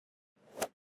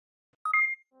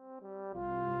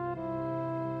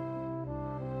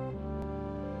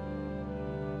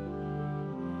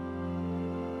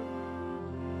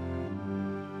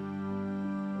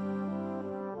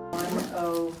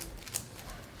And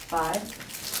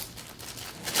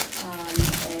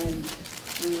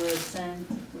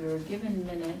we were given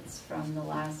minutes from the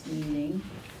last meeting,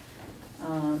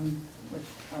 which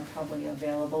are probably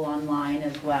available online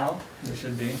as well. There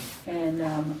should be. And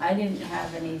I didn't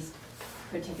have any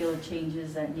particular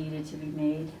changes that needed to be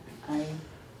made. I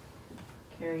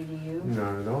carry to you.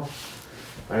 Not at all.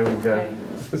 I would,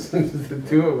 since it's the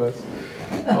two of us,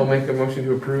 I'll make a motion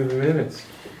to approve the minutes.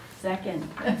 Second.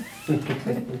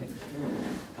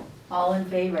 All in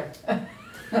favor?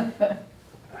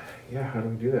 Yeah, how do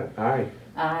we do that? Aye.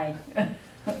 Aye.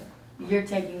 You're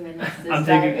taking minutes this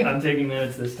time? I'm taking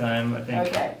minutes this time. I think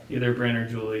Okay. either Brent or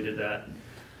Julie did that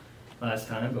last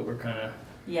time, but we're kind of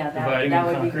Yeah, dividing that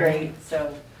and would be conquering. great.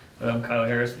 So, I'm Kyle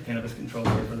Harris, the Cannabis Control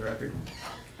Board, for the record.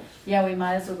 yeah, we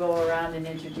might as well go around and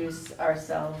introduce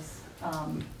ourselves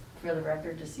for the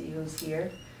record to see who's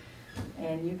here.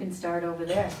 And you can start over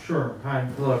there. Sure. Hi.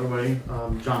 Hello, everybody.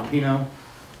 John Pino.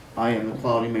 I am the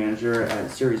quality manager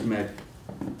at Series Med.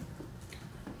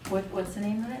 What's the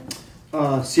name of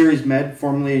it? Series Med,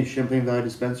 formerly Champlain Valley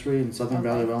Dispensary in Southern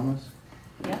Valley Wellness.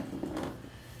 Yeah.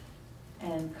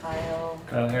 And Kyle.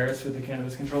 Kyle Harris with the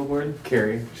Cannabis Control Board.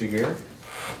 Carrie Jiguer.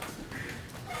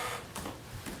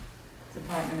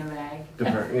 Department of Ag.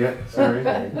 Yeah, sorry.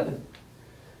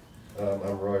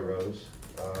 I'm Roy Rose.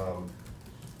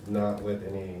 Not with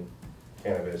any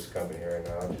cannabis company right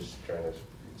now. I'm just trying to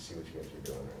see what you guys are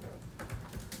doing right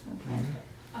now.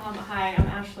 Okay. Hi, I'm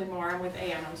Ashley Moore. I'm with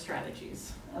A&M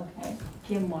Strategies. Okay.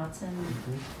 Kim Watson,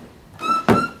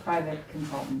 private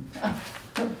consultant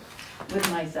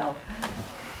with myself.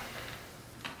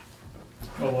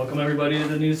 Well, welcome everybody to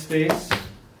the new space.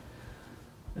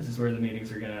 This is where the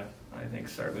meetings are gonna, I think,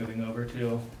 start moving over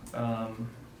to.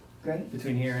 Great.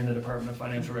 Between here and the Department of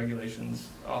Financial Regulations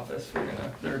office,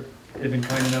 they've been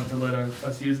kind enough to let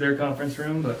us use their conference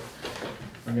room, but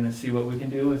we're gonna see what we can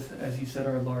do with, as you said,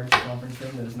 our large conference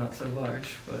room that is not so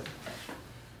large, but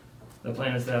the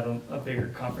plan is to have a bigger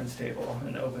conference table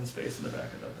and open space in the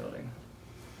back of the building.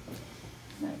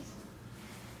 Nice.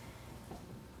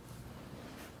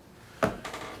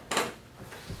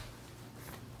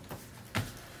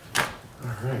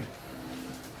 All right.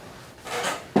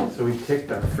 So we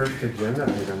ticked our first agenda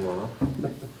item off.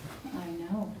 I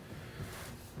know.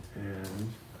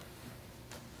 And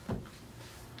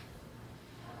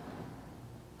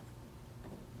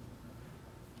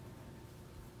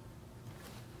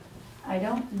I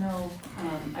don't know,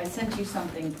 I sent you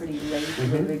something pretty late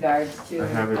with regards to. I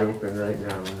have it open right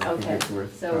now, and I think Okay, it's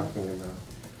worth so- talking about.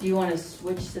 Do you want to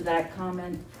switch to that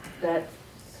comment, that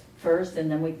first, and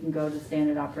then we can go to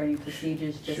standard operating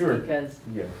procedures just Sure. because?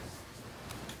 Yes.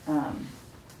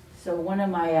 So one of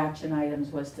my action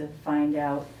items was to find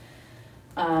out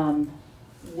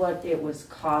what it was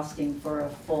costing for a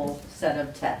full set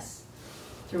of tests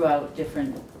throughout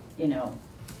different,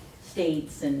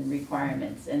 states and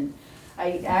requirements. And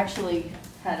I actually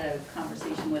had a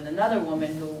conversation with another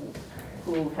woman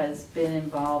who has been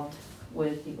involved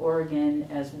with the Oregon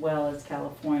as well as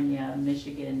California,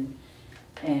 Michigan,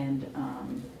 and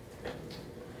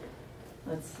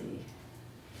let's see.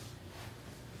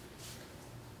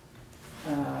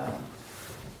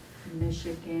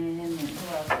 Michigan, and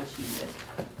who else was she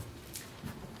with?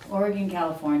 Oregon,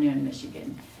 California, and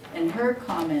Michigan. And her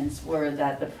comments were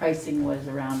that the pricing was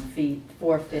around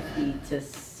 $450 to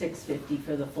 $650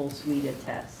 for the full suite of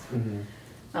tests.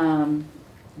 Mm-hmm.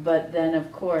 But then,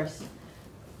 of course,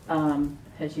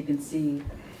 as you can see,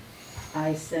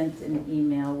 I sent an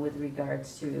email with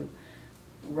regards to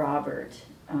Robert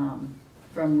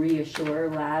from Reassure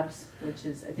Labs, which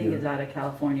is, I think, is out of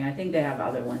California. I think they have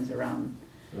other ones around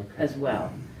as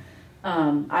well.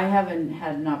 I haven't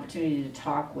had an opportunity to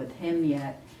talk with him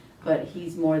yet, but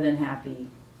he's more than happy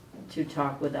to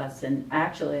talk with us. And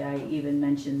actually, I even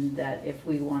mentioned that if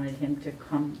we wanted him to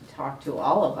come talk to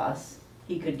all of us,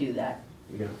 he could do that.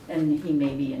 Yeah. And he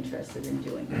may be interested in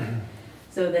doing it.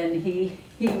 So then he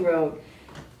wrote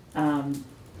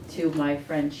to my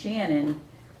friend Shannon,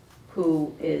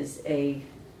 who is a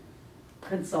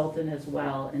consultant as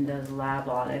well and does lab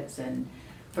audits and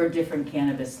for different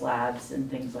cannabis labs and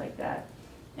things like that.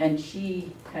 And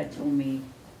she had told me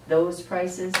those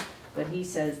prices, but he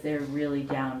says they're really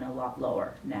down a lot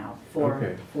lower now,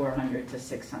 Okay. 400 to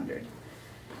 600.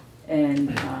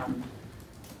 And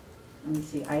let me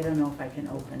see, I don't know if I can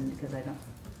open because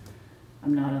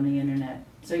I'm not on the internet.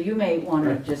 So you may want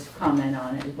to just comment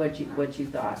on it, what you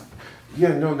thought.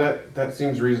 Yeah, no, that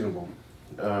seems reasonable.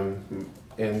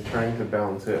 And trying to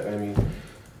balance it, I mean,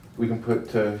 we can put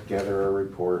together a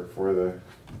report for the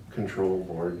control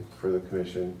board, for the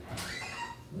commission,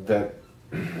 that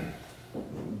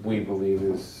we believe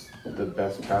is the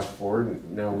best path forward.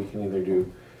 Now we can either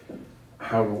do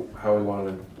how we want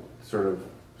to sort of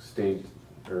state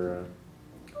or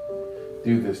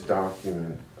do this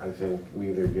document. I think we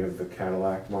either give the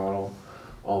Cadillac model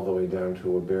all the way down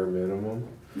to a bare minimum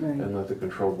Right. and let the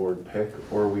control board pick,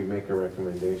 or we make a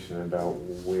recommendation about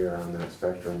where on that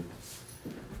spectrum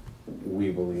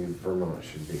we believe Vermont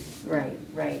should be. Right,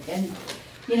 right. And,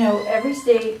 you know, every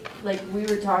state, like we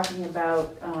were talking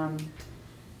about,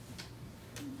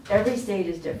 every state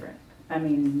is different. I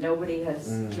mean, nobody has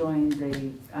joined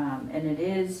the, and it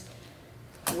is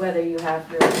whether you have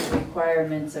the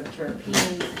requirements of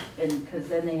terpenes, and, because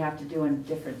then they have to do a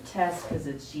different test, because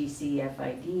it's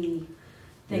GCFID,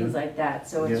 things like that.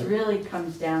 So it really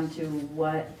comes down to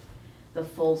what the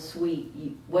full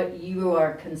suite, what you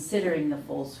are considering the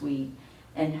full suite,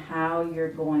 and how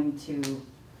you're going to,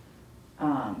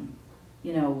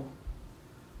 you know,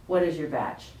 what is your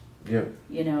batch? Yeah.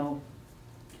 You know,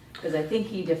 because I think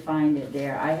he defined it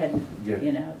there. I had, Yeah.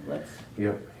 you know, let's,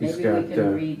 Yep. He's maybe got, we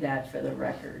can read that for the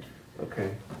record.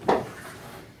 okay.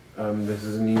 This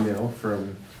is an email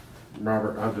from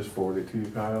Robert. I'll just forward it to you,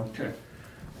 Kyle. Sure.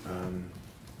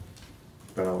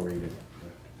 But I'll read it.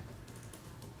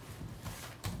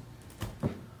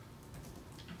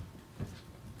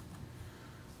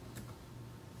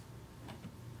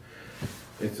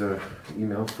 It's a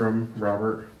email from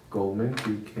Robert Goldman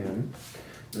to Kim,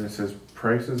 and it says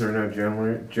prices are now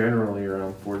generally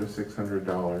around $400 to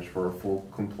 $600 for a full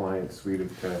compliant suite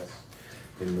of tests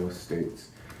in most states.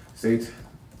 States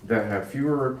that have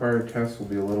fewer required tests will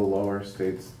be a little lower.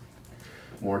 States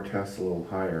more tests a little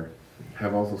higher.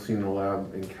 Have also seen a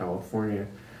lab in California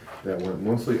that went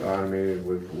mostly automated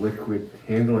with liquid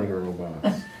handling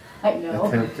robots. I know.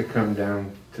 Attempt to come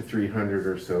down to 300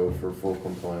 or so for full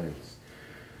compliance.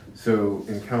 So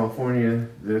in California,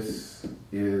 this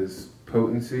is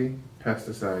potency,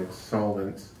 pesticides,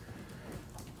 solvents,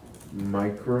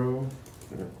 microbiological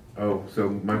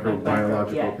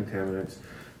yeah. contaminants,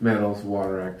 metals,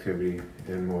 water activity,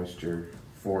 and moisture.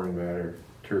 Foreign matter,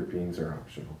 terpenes are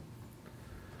optional.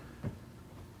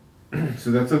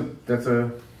 So that's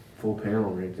a full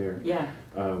panel right there. Yeah,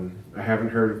 I haven't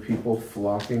heard of people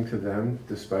flocking to them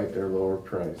despite their lower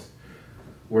price.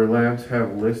 Where labs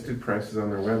have listed prices on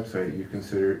their website, you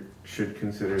should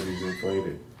consider these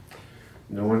inflated.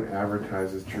 No one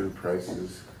advertises true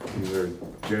prices. These are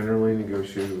generally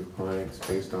negotiated with clients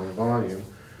based on volume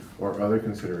or other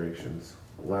considerations.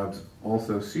 Labs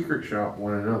also secret shop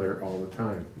one another all the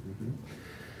time.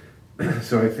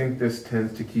 So I think this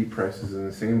tends to keep prices in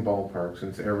the same ballpark,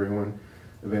 since everyone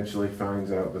eventually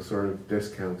finds out the sort of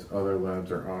discounts other labs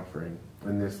are offering,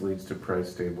 and this leads to price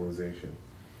stabilization.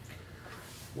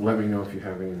 Let me know if you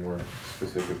have any more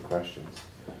specific questions.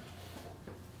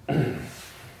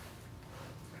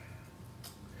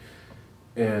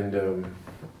 And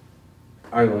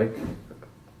I like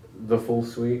the full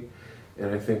suite,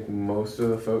 and I think most of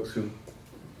the folks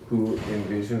who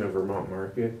envision a Vermont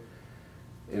market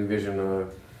envision a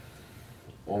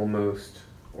almost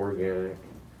organic,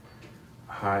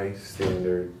 high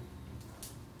standard,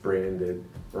 branded,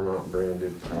 Vermont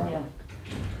branded product.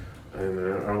 yeah. And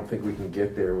I don't think we can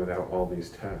get there without all these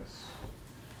tests.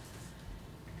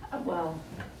 Well,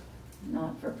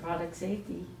 not for product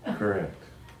safety, Correct.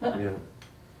 Yeah.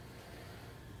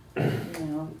 you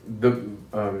know.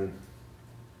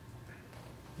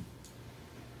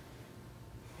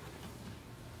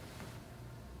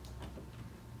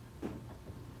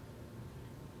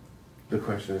 The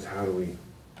question is, how do we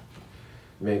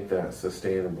make that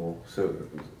sustainable?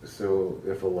 So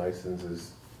if a license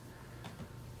is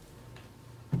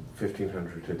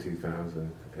 $1,500 to $2,000,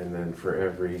 and then for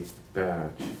every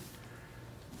batch,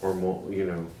 or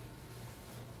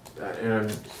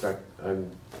and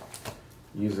I'm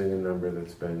using a number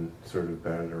that's been sort of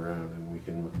batted around, and we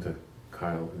can look to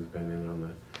Kyle, who's been in on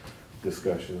the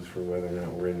discussions for whether or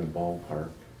not we're in the ballpark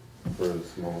for the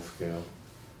small scale.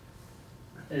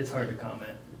 It's hard to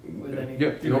comment with any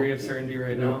Yep, degree of certainty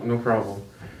right now. No problem.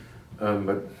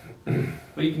 But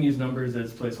But you can use numbers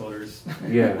as placeholders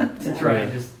yeah, to try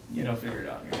and yeah. just, figure it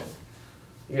out in your head.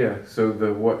 Yeah, so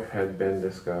what had been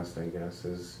discussed, I guess,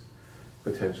 is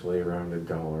potentially around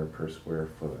 $1 per square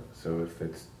foot. So if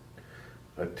it's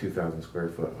a 2,000 square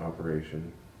foot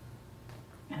operation,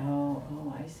 Oh,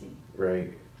 I see.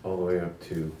 right, all the way up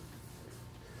to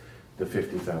the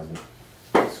 50,000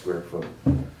 square foot.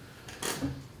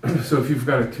 So if you've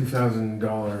got a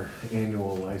 $2,000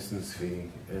 annual license fee,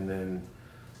 and then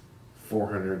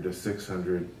 400 to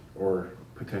 600, or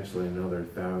potentially another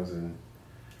 1,000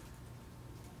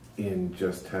 in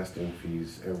just testing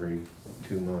fees every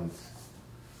 2 months,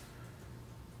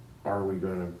 are we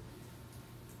gonna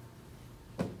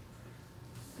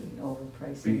Be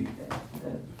overpricing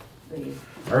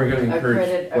the are we gonna encourage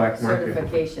accredit, black market?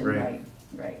 certification, right,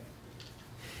 right.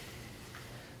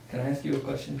 Can I ask you a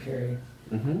question, Carrie,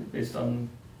 Mm-hmm, based on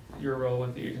your role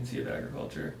with the Agency of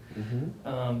Agriculture?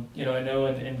 mm-hmm, You know, I know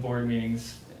in board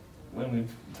meetings, when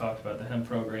we've talked about the hemp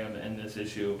program and this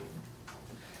issue,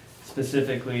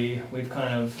 specifically, we've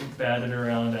kind of batted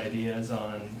around ideas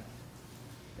on,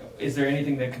 is there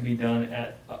anything that can be done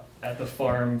at the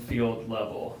farm field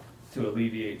level to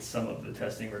alleviate some of the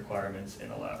testing requirements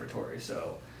in a laboratory?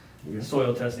 So yeah.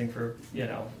 soil testing for,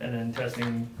 and then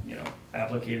testing,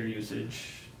 applicator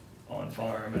usage on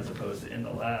farm as opposed to in the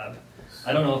lab.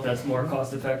 I don't know if that's more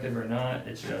cost effective or not,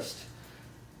 it's just,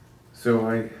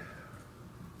 So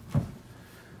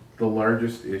the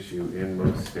largest issue in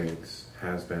most states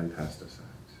has been pesticides,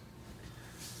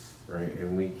 right?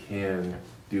 And we can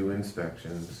do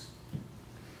inspections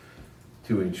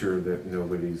to ensure that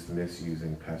nobody's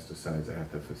misusing pesticides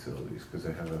at the facilities, because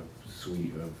they have a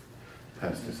suite of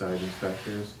pesticide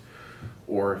inspectors.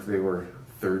 Or if they were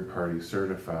third-party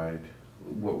certified,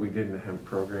 what we did in the hemp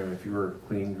program, if you were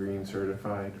Clean Green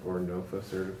certified or NOFA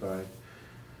certified,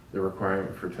 the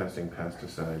requirement for testing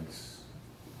pesticides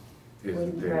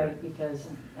isn't there. Right, because,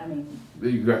 I mean,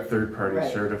 You've got third parties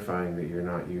Right. certifying that you're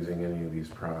not using any of these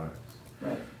products.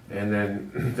 right, And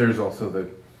then there's also the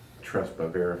trust but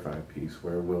verify piece,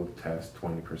 where we'll test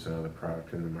 20% of the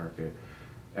product in the market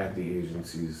at the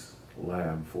agency's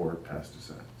lab for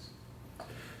pesticides.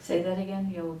 say that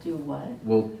again, you'll do what?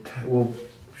 We'll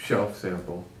shelf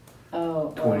sample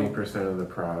Oh. 20% of the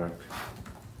product.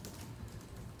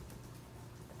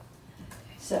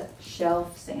 So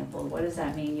shelf sample, what does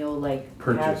that mean? You'll like have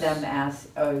Purchase.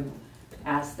 them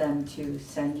ask them to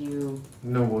send you,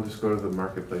 No, we'll just go to the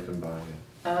marketplace and buy it.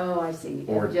 oh, I see,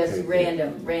 Or just take it.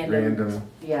 random, Random,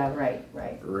 yeah, right,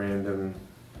 random,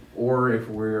 or if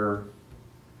we're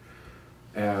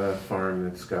at a farm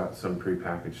that's got some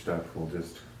prepackaged stuff, we'll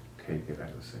just take it as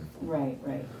a sample right,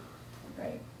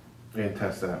 and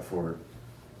test that for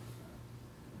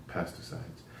pesticides.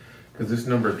 Because this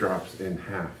number drops in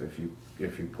half if you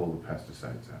pull the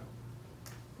pesticides out.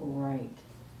 right,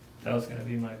 that was gonna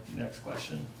be my next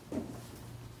question.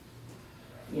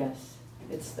 yes,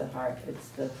 it's the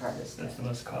hardest That's the thing.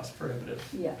 most cost prohibitive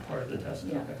Yeah, part of the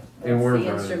testing, yeah. okay. And we're The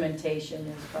running- instrumentation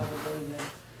is probably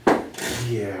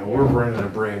Yeah, we're running a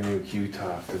brand new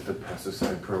QTOF that the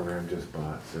pesticide program just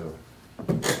bought, so.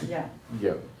 yeah,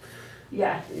 Yep.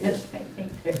 yeah, I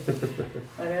think they're,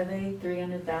 what are they,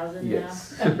 300,000 now?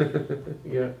 Yes.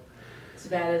 Yeah. As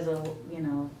bad as a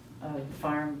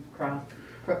farm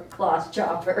cloth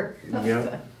chopper.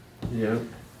 Yep. Yep.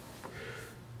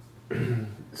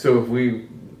 So if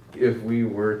we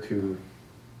were to,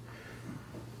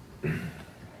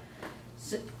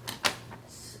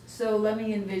 So let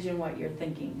me envision what you're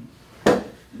thinking.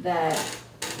 That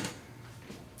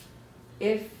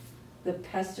if the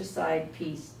pesticide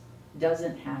piece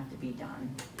doesn't have to be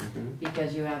done,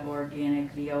 because you have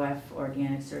organic, VOF,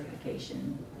 organic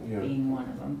certification yeah, being one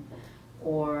of them,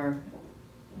 or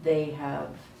they have,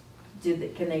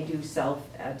 can they do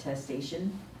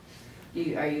self-attestation?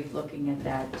 Are you looking at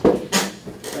that too?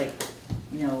 Like,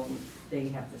 they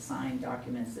have to sign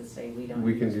documents that say we don't.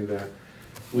 we can do that.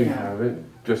 We Yeah. haven't,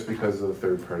 just because of the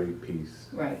third party piece.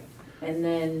 Right, and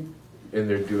then, And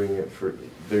they're doing that for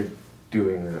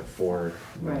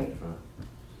Right.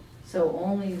 so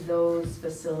only those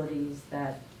facilities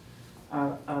that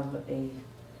are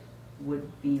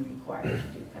would be required to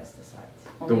do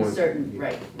pesticides. Only ones- certain, yeah,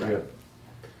 right.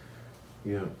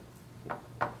 Yeah.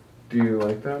 Do you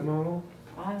like that model?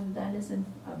 That isn't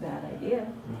a bad idea.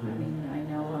 I mean, I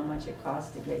know how much it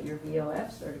costs to get your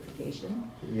VOF certification.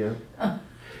 Yeah.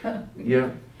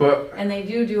 Yeah, but And they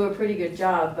do a pretty good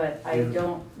job, but I Yeah.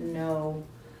 don't know,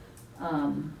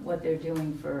 what they're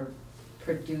doing for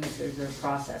producers or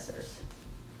processors.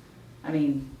 I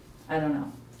mean, I don't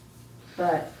know.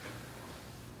 But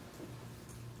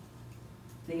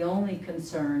the only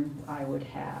concern I would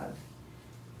have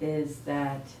is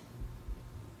that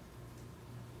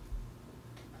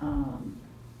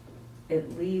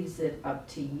it leaves it up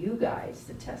to you guys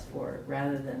to test for it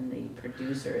rather than the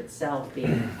producer itself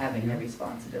having the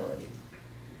responsibility.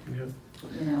 yeah.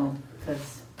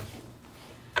 Because,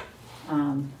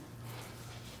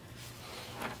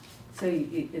 so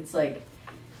it's like,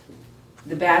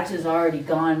 the batch is already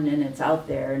gone and it's out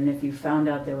there, and if you found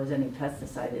out there was any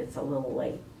pesticide, it's a little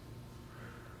late.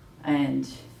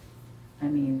 And, I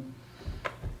mean,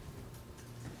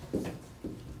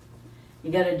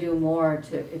 you gotta do more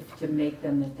to make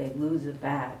them, if they lose a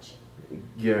batch,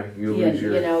 Yeah, you You, lose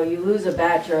your. you know, you lose a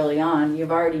batch early on,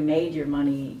 you've already made your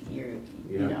money, you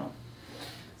Yeah. know.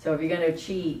 So if you're gonna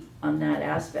cheat on that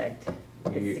aspect,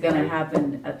 you- it's gonna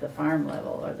happen at the farm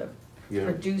level or the Yeah,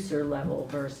 producer level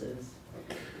versus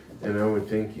and I would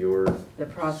think your the sort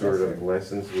of processor.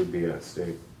 lessons would be at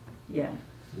stake. Yeah,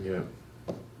 Yeah,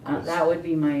 that would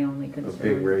be my only a big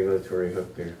concern. regulatory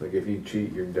hook there. Like if you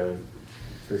cheat, you're done.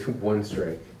 There's one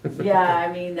strike. Yeah,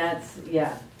 I mean, that's,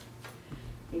 yeah.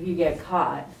 If you get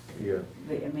caught, Yeah,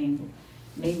 but, I mean,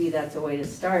 maybe that's a way to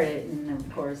start it, and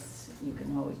of course, you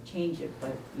can always change it,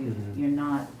 but Mhm. you're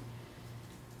not,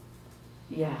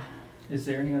 yeah. Is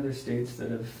there any other states that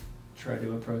have tried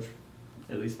to approach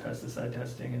at least pesticide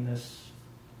testing in this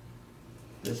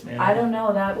manner? I don't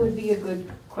know, that would be a good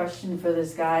question for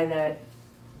this guy that,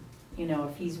 you know,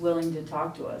 if he's willing to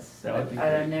talk to us. That would be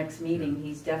At our great. next meeting,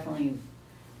 he's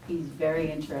very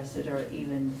interested, or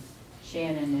even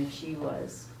Shannon, if she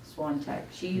was, Swan Tech.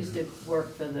 She used to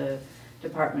work for the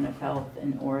Department of Health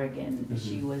in Oregon.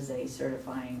 She Mhm. was a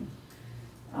certifying,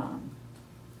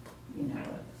 you know,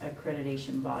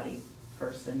 accreditation body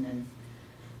person, and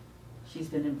she's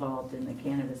been involved in the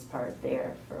cannabis part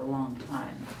there for a long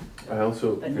time. I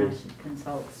also But now think, she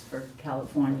consults for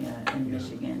California and Yeah.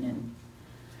 Michigan and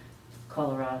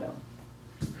Colorado.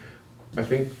 I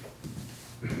think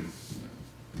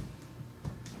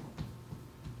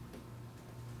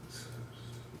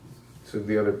so.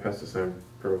 The other pesticide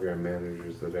program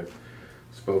managers that I've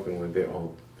spoken with, they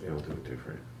all do it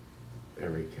different.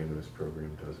 Every cannabis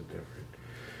program does it different,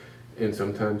 and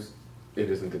sometimes it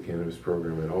isn't the cannabis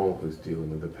program at all who's dealing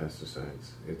with the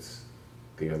pesticides. It's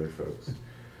the other folks.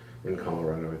 In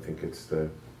Colorado, I think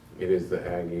it is the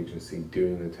ag agency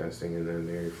doing the testing, and then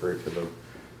they refer it to the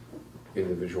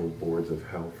individual boards of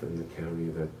health in the county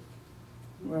that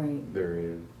Right. they're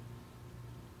in.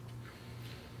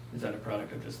 Is that a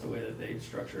product of just the way that they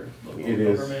structure local It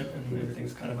is. government and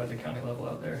everything's kind of at the county level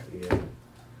out there? Yeah.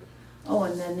 Oh,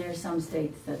 and then there's some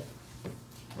states that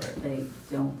Right. they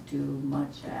don't do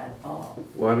much at all.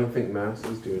 Well, I don't think Mass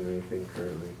is doing anything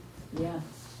currently. Yeah,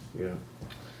 Yeah.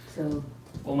 so,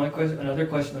 Well, another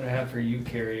question that I have for you,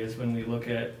 Carrie, is when we look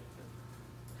at,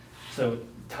 so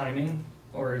timing,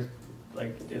 or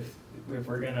like if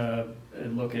we're gonna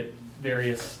look at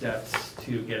various steps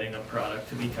to getting a product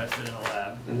to be tested in a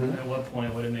lab, Mhm. at what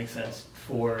point would it make sense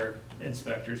for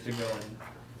inspectors to go and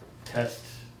test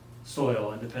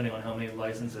soil, and depending on how many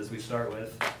licenses we start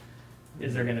with,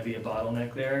 is there gonna be a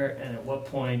bottleneck there? And at what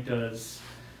point does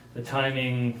the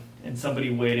timing and somebody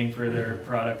waiting for their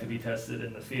product to be tested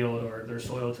in the field or their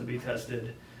soil to be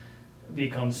tested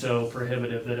become so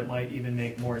prohibitive that it might even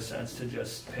make more sense to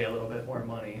just pay a little bit more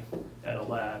money at a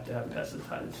lab to have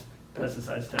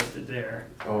pesticides tested there?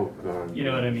 Oh, God. You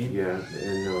know what I mean? Yeah,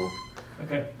 and no.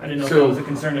 Okay, I didn't know if So- that was a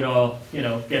concern at all, you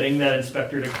know, getting that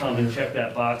inspector to come and check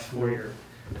that box for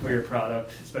your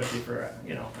product, especially for,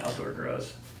 you know, outdoor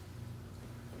grows.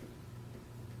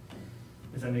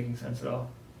 Is that making sense at all?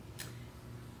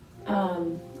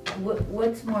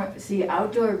 what's more, see,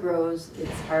 outdoor grows,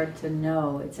 it's hard to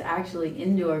know. It's actually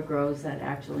indoor grows that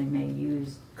actually may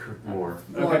use More.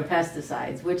 more Okay.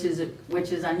 pesticides, which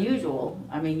is unusual.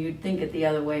 I mean, you'd think it the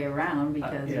other way around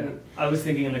because Yeah, I was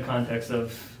thinking in the context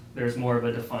of there's more of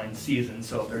a defined season,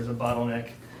 so if there's a bottleneck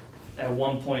at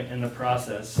one point in the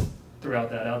process throughout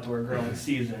that outdoor growing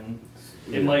season,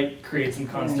 Yeah. it might create some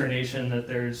consternation that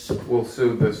there's, Well,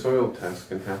 so the soil test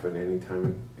can happen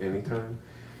anytime,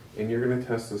 and you're gonna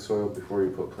test the soil before you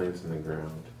put plants in the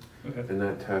ground. okay, And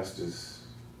that test is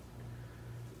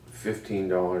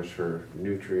 $15 for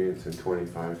nutrients and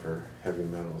 $25 for heavy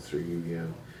metals through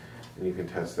UVM. And you can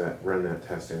run that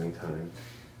test anytime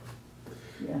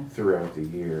yeah. throughout the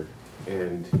year.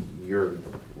 And you're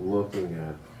looking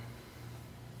at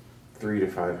 $300 to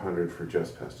 $500 for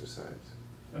just pesticides.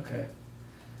 okay.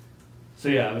 So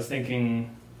yeah, I was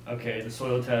thinking, okay, the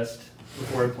soil test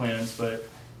before plants, but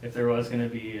if there was gonna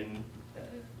be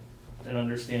an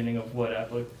understanding of what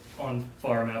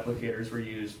on-farm applicators were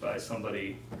used by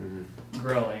somebody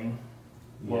growing,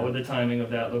 what would the timing of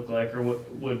that look like, or what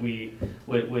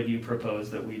would you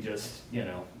propose that we just, you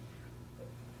know,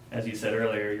 as you said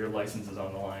earlier, your license is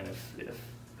on the line. If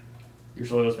your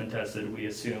soil's been tested, we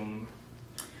assume,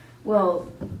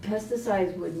 Well,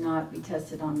 pesticides would not be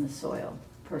tested on the soil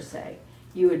per se.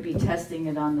 You would be testing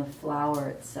it on the flower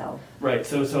itself. right,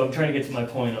 so I'm trying to get to my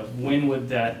point of when would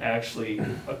that actually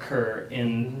occur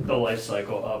in the life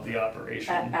cycle of the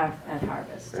operation? At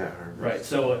harvest. At harvest. Right,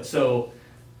 so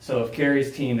if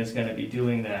Carrie's team is gonna be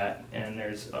doing that, and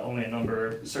there's only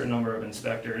a certain number of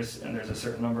inspectors, and there's a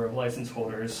certain number of license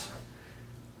holders,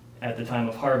 at the time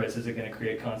of harvest, is it gonna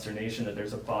create consternation that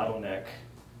there's a bottleneck,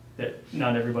 that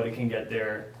not everybody can get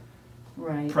their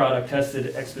Right. product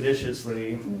tested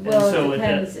expeditiously? And Well, so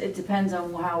it depends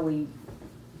on how we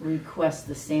request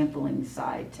the sampling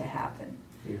side to happen.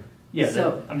 Yeah,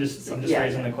 So- I'm just Yeah,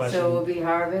 raising the question. So it will be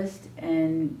harvest,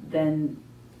 and then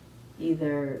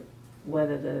either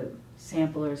whether the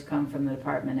samplers come from the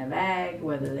Department of Ag,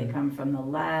 whether they come from the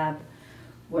lab,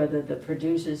 whether the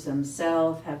producers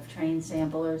themselves have trained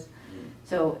samplers.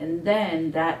 So, and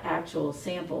then that actual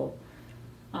sample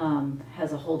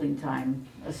has a holding time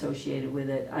associated with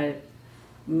it. I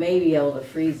may be able to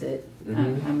freeze it.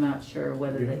 Mhm. I'm not sure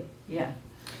whether Yeah. they, yeah.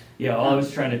 Yeah, all I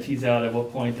was trying to tease out, at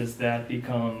what point does that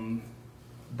become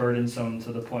burdensome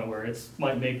to the point where it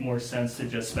might make more sense to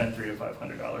just spend $300 to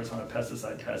 $500 on a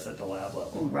pesticide test at the lab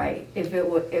level? Right, if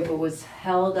it was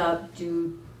held up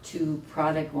due to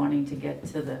product wanting to get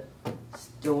to the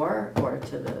store or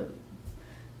to the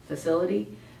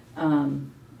facility,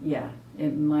 yeah,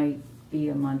 it might be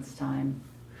a month's time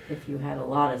if you had a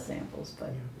lot of samples, but,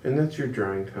 And that's your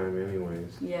drying time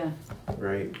anyways, yeah,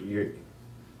 right? Your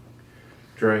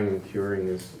drying and curing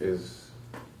is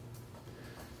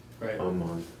Right, a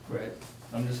month. right.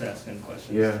 I'm just asking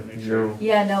questions Yeah, to make sure. no,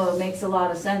 yeah, no, it makes a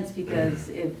lot of sense, because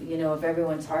if, if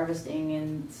everyone's harvesting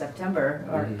in September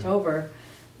or Mhm. October,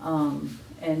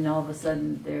 and all of a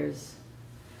sudden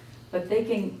but they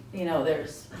can,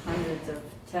 there's hundreds of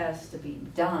tests to be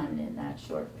done in that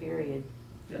short period.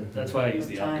 Yeah, that's why I use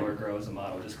the Time. outdoor grow as a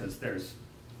model, just because there's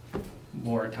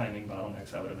more timing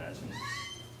bottlenecks, I would imagine,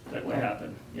 that would Right.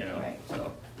 happen, Right.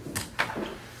 so.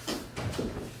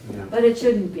 yeah. But it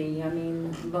shouldn't be,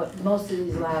 most of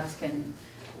these labs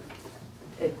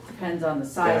it depends on the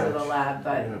size of the Batch, lab,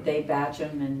 yeah. but they batch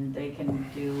them and they can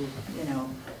do,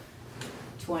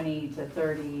 20 to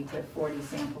 30 to 40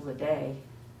 samples a day.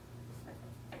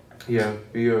 Yeah,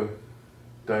 Bio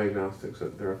Diagnostics,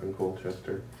 they're up in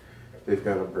Colchester. They've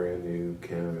got a brand new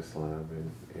cannabis lab,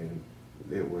 and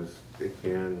it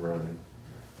can run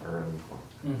around the clock.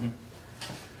 Mhm.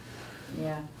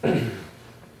 Yeah.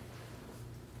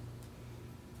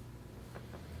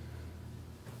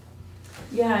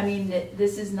 Yeah,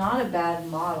 this is not a bad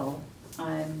model.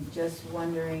 I'm just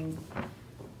wondering,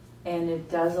 and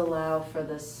it does allow for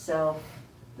the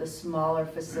smaller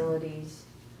facilities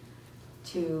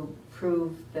to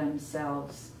prove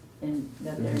themselves in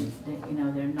that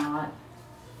they're not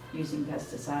using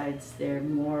pesticides. They're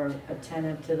more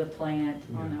attentive to the plant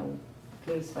on a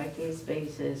case-by-case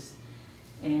basis,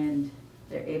 and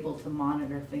they're able to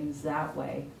monitor things that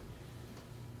way.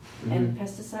 And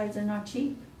pesticides are not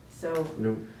cheap, so,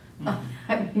 Nope.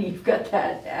 you've got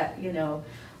that,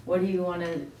 what do you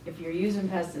wanna, if you're using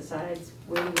pesticides,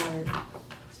 where do you wanna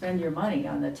spend your money,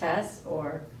 on the tests,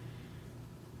 or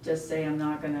just say, I'm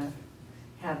not gonna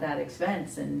have that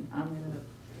expense, and I'm gonna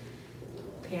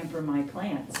pamper my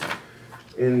plants?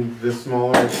 In the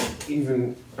smaller,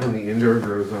 even on the indoor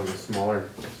grows on the smaller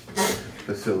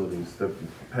facilities, the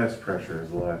pest pressure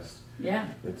is less. Yeah,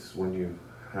 It's when you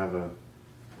have a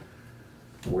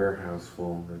warehouse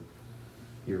full that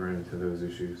you run into those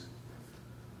issues.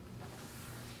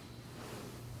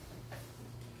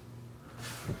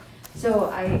 so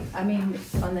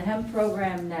on the hemp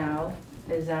program now,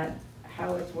 is that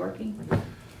how it's working?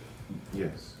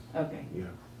 Yes, Okay, yeah.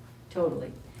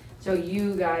 totally. So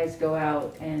you guys go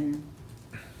out and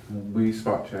We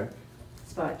spot check,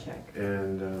 spot check?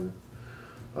 and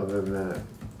other than that,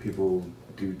 people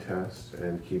do test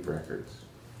and keep records.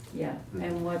 Yeah,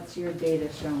 and what's your data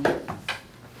showing?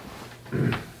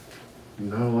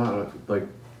 Not a lot of,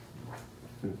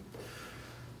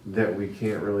 that we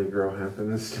can't really grow hemp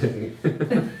in the state.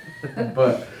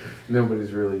 But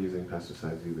nobody's really using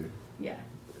pesticides either.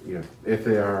 Yeah, If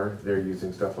they are, they're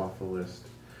using stuff off the list.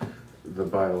 The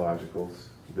biologicals,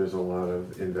 there's a lot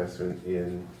of investment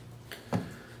in,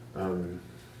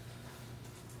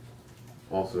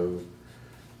 also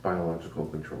biological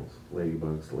controls,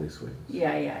 ladybugs, lacewings.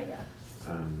 yeah.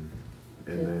 And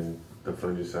then the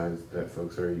fungicides that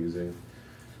folks are using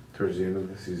towards the end of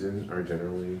the season are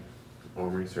generally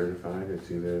OMRI certified. It's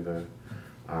either the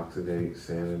Oxidate,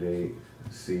 Sanidate,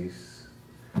 Cease,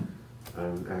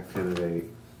 Actinidate.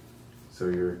 So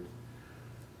you're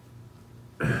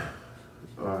a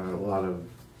lot of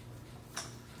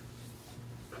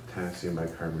potassium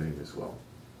bicarbonate as well.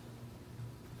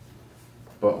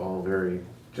 But all very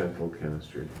gentle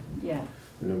chemistry. Yeah,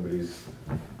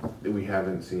 We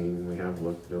haven't seen, we have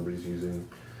looked, nobody's using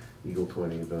Eagle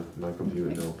 20, the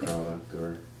mycobutanol product,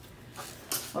 or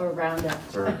Roundup.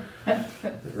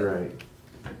 right.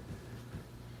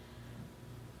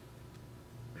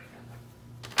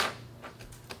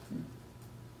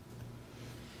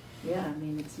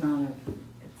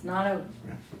 not a,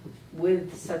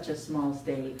 with such a small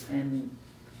state and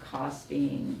cost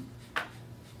being,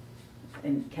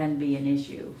 and can be an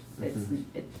issue,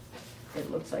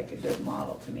 it looks like a good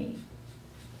model to me.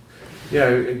 Yeah,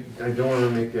 I don't wanna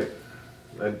make it,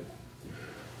 I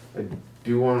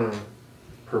do wanna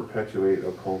perpetuate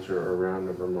a culture around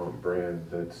the Vermont brand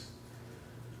that's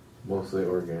mostly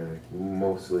organic,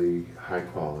 mostly high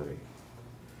quality,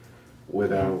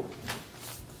 without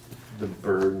the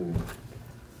burden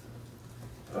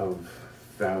of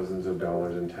thousands of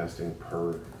dollars in testing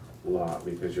per lot,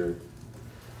 because your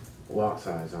lot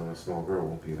size on a small grow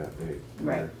won't be that big.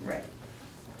 Right.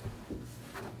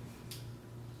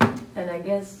 And I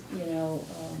guess,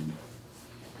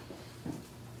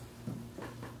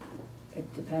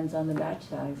 it depends on the batch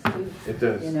size too. It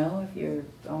does. If you're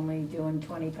only doing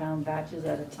 20-pound batches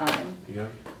at a time, Yeah,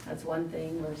 that's one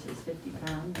thing versus 50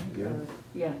 pounds. Yeah.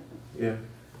 Yeah, yeah.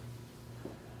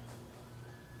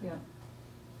 yeah.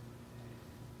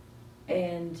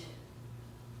 And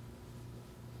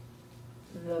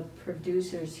the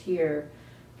producers here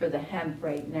for the hemp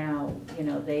right now,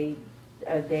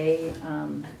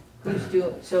 who's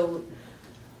doing, so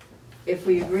if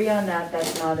we agree on that,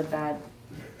 that's not a bad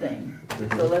thing.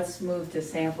 So let's move to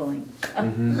sampling.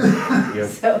 Yep.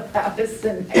 So that was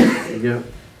the Yep.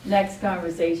 next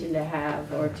conversation to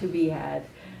have, or to be had.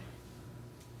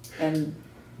 And,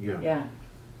 Yeah. yeah,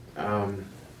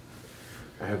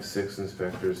 I have 6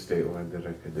 inspectors statewide that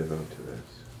I could devote to this.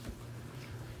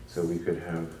 So we could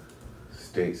have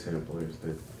state samplers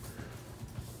that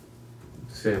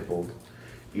sampled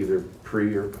either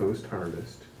pre or post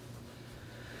harvest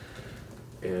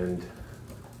and,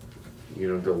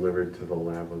 delivered to the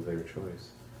lab of their choice.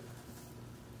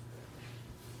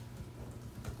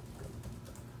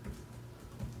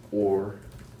 Or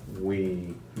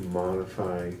we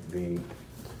modify the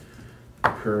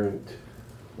current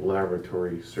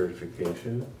laboratory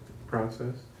certification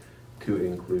process to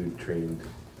include trained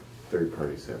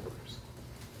third-party samplers.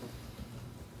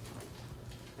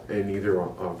 And either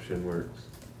option works.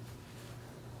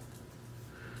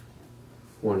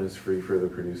 One is free for the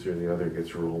producer, the other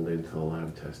gets rolled into the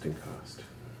lab testing cost.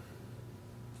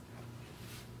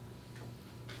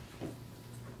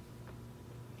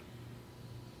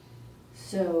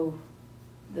 so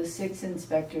the 6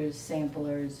 inspectors,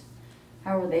 samplers,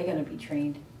 how are they gonna be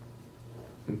trained?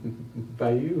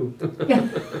 By you.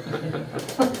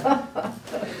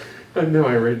 No,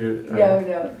 I read your.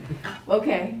 No,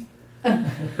 okay.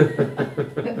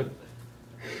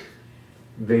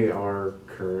 They are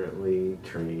currently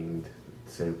trained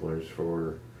samplers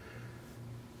for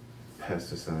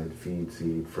pesticide, feed,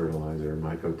 seed, fertilizer,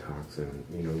 mycotoxin.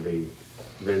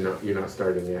 You're not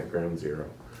starting at ground zero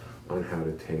on how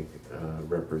to take a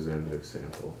representative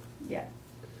sample. Yeah,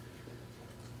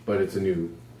 But it's a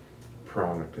new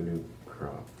product, a new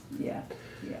crop. yeah.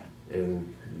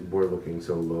 And we're looking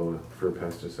so low for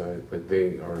pesticides, but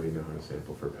they already know how to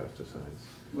sample for pesticides.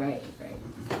 Right.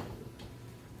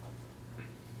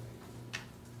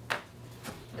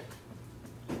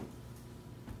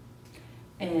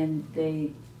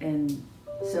 And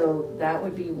so that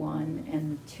would be 1,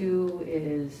 and 2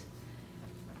 is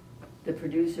the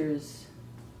producers.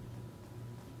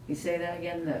 You say that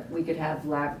again, that we could have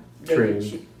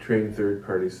Trained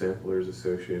third-party samplers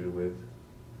associated with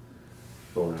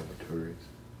the laboratories.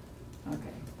 Okay,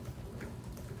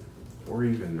 Or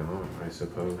even not, I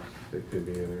suppose. They could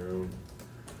be in their own.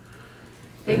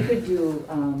 they could do,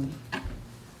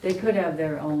 they could have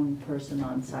their own person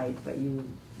on site, but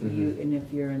and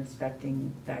if you're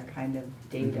inspecting that kind of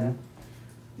data,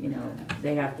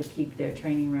 they have to keep their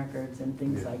training records and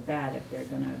things like that if they're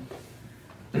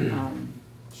gonna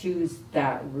choose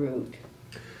that route.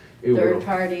 Third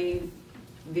party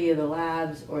via the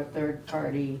labs or third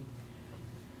party.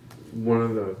 One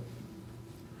of the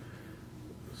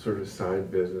sort of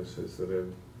side businesses that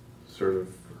I've sort of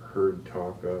heard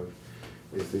talk of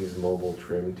is these mobile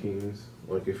trim teams.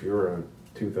 Like if you're a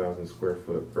 2,000 square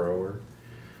foot grower,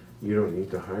 you don't need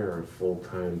to hire a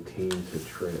full-time team to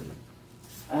trim.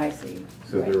 I see.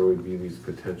 So Right. there would be these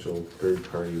potential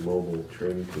third-party mobile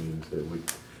trim teams that would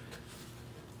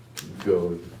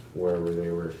go wherever they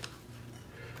were,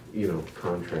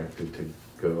 contracted to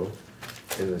go.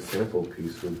 And the sample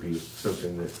piece would be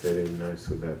something that fit in nice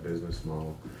with that business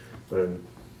model. But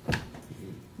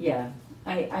Yeah,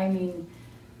 I mean,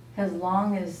 as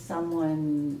long as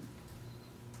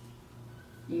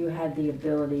you had the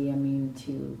ability,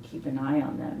 to keep an eye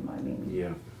on them,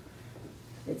 yeah,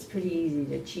 it's pretty easy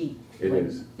to cheat. It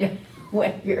is.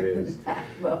 When you're It in is. that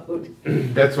mode.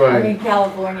 that's why.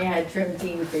 California had trim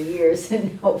team for years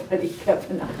and nobody kept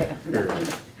an eye on them.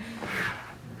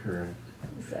 Correct.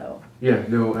 So, Yeah,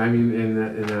 no, I mean, in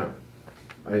that,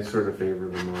 I sort of favor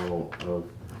the model of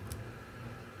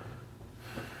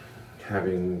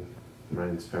having my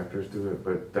inspectors do it,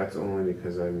 but that's only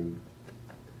because I'm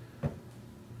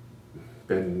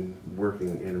been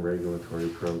working in regulatory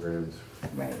programs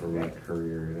right, for my right,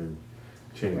 career, and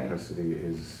chain Right. of custody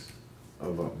is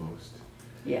of utmost.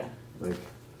 yeah, Like,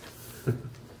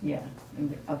 yeah,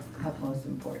 of utmost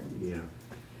importance. yeah.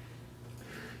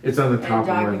 It's on the And top of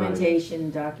my mind.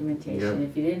 documentation, Yep.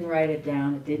 if you didn't write it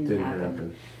down, it didn't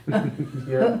happen.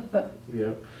 Yep,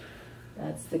 yep,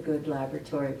 That's the good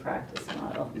laboratory practice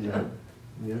model. yep,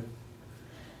 yep.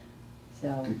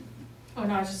 So, Oh,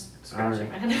 no, I was just scratching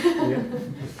my Alright.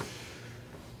 head.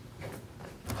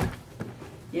 Yeah.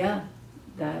 yeah,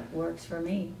 that works for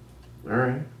me, All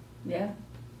right. yeah,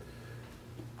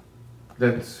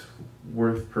 That's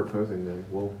worth proposing then.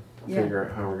 We'll Yeah. figure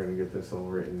out how we're gonna get this all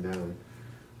written down.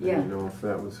 I yeah. didn't know if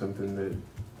that was something that,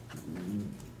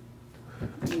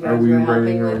 You are guys we were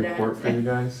writing helping a with report for that? you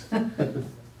guys?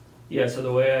 Yeah, so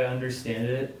the way I understand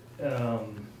it,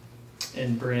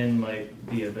 and Bryn might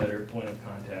be a better point of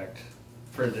contact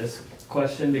for this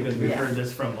question, because we've Yeah. heard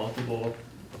this from multiple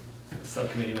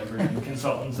subcommittee members and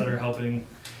consultants that are helping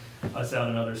us out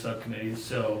in other subcommittees.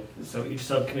 So each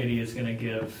subcommittee is gonna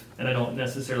give, and I don't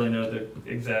necessarily know the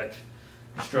exact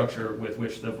structure with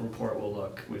which the report will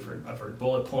look. I've heard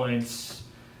bullet points,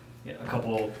 a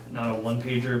couple, not a one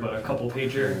pager, but a couple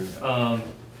pager,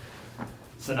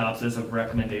 synopsis of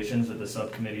recommendations that the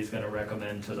subcommittee is gonna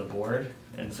recommend to the board.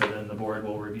 And so then the board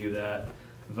will review that,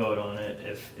 vote on it.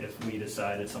 If we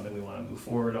decide it's something we wanna move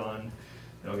forward on,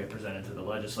 it'll get presented to the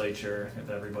legislature.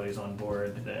 If everybody's on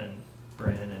board, then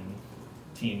Bryn and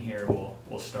team here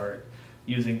will start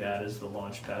using that as the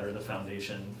launch pad or the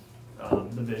foundation,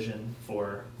 the vision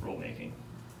for rulemaking.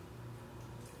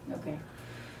 Okay.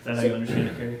 Is that how you understand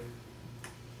it, Carrie?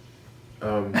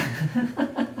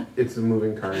 It's a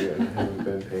moving target and I haven't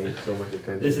been paying so much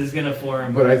attention. This is gonna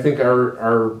form, But I think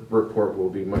our report will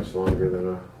be much longer than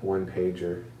a one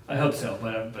pager I hope so,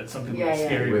 but some people Yeah, get yeah.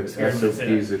 scary with scared when they say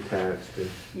that. SOPs attached. And,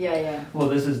 Yeah, yeah, Well,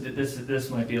 this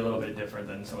might be a little bit different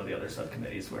than some of the other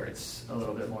subcommittees where it's a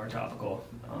little bit more topical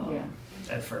Yeah.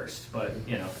 at first. But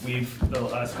the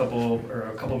last a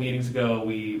couple meetings ago,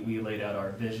 we laid out our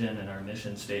vision and our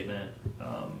mission statement,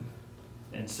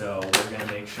 and so we're going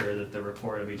to make sure that the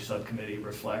report of each subcommittee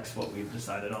reflects what we've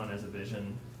decided on as a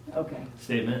vision okay,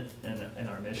 statement and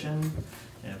our mission.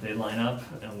 And if they line up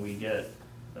and we get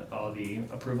all the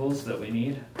approvals that we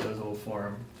need, those will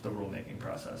form the rulemaking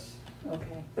process.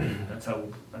 okay.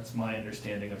 That's my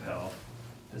understanding of how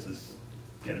this is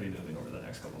gonna be moving over the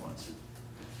next couple months.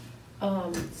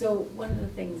 So one of the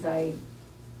things I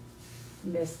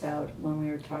missed out when we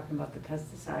were talking about the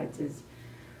pesticides is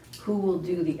who will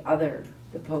do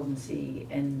the potency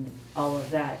and all of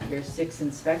that? Your 6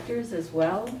 inspectors as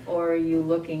well? Or are you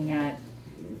looking at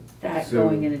that So-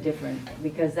 going in a different,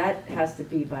 because that has to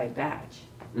be by batch?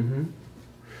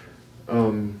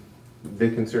 They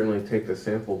can certainly take the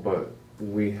sample, but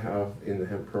we have in the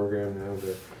hemp program now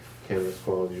the Cannabis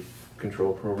Quality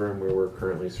Control Program where we're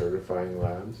currently certifying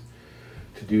labs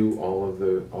to do all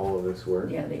of this work.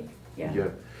 Yeah, Yeah,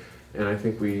 and I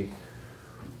think we,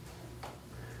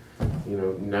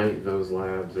 knight those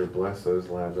labs or bless those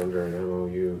labs under an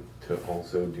MOU to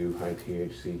also do high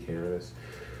THC cannabis.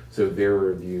 So their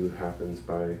review happens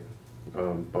by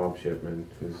Bob Shipman,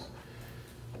 who's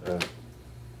an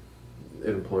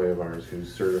employee of ours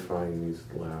who's certifying these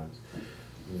labs.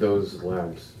 Those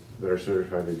labs that are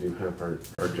certified to do hemp are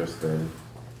just then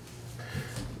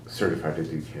certified to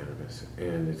do cannabis,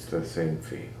 and it's the same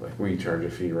fee. Like we charge a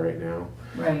fee right now.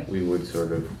 right, We would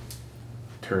sort of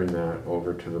turn that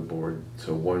over to the board,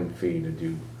 so one fee to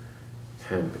do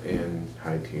hemp and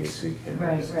high THC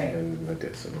cannabis Right. and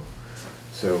medicinal.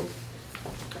 So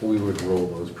we would roll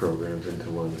those programs into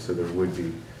one, so there would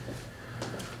be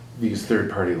these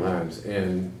third-party labs,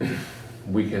 and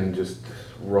we can just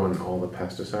run all the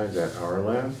pesticides at our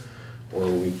lab, or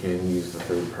we can use the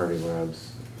third-party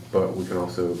labs, but we can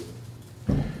also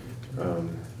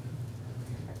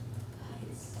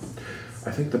I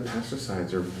think the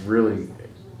pesticides are really,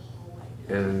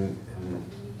 and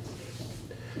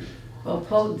well,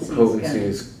 potency potency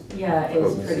is, yeah, it's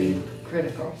potency. pretty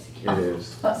critical. it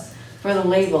is, For the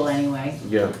label anyway,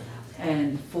 yeah.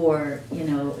 and for,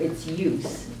 its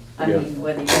use. I Yeah. mean,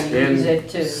 whether you're gonna use it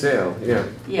to, sale, yeah,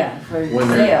 yeah, for When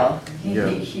they're- sale. yeah.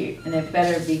 And it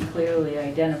better be clearly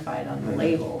identified on the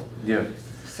label. yeah,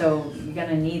 So you're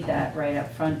gonna need that right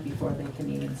up front before they can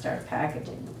even start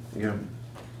packaging. yeah.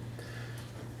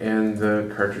 And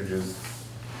the cartridges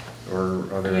or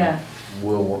other, Yeah.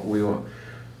 we want,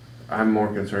 I'm more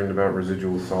concerned about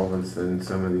residual solvents than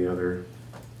some of the other.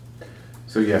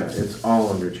 So yeah, it's all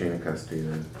under chain of custody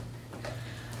then.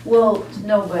 Well,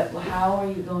 no, but how are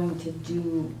you going to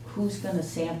do, who's gonna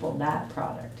sample that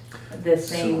product? The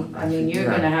same, So, I mean, you're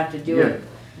yeah. gonna have to do it,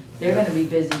 they're gonna be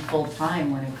busy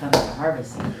full-time when it comes to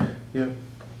harvesting, Yeah,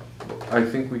 I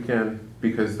think we can,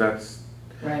 because that's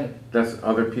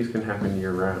other piece can happen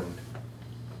year round,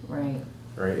 right,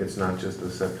 right? It's not just the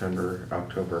September,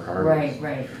 October harvest.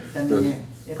 right. I Those mean,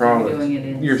 if you're products, doing it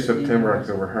in. your in September, yours.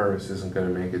 October harvest isn't gonna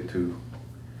make it to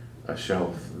a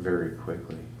shelf very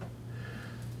quickly.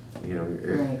 You know,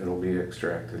 Right. it'll be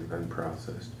extracted and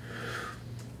processed.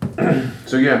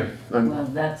 So yeah, Well,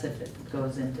 that's if it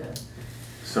goes into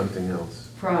something else.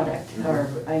 product, or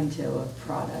into a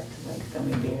product, like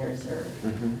gummy bears or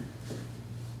Mhm.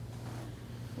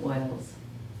 oils,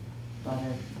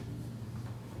 butter.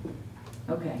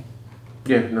 Okay,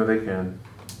 Yeah, no, they can.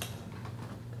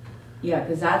 yeah,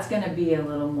 cause that's gonna be a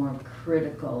little more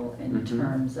critical in Mhm.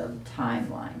 terms of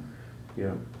timeline,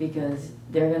 Yeah, because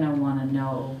they're gonna wanna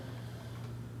know,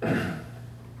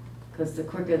 cause the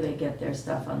quicker they get their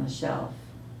stuff on the shelf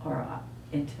or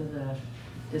into the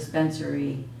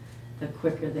dispensary, the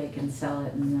quicker they can sell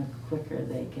it and the quicker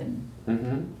they can,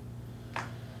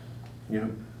 yeah.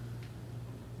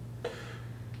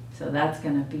 so that's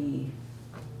gonna be,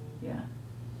 yeah.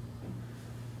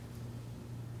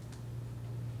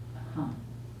 Huh.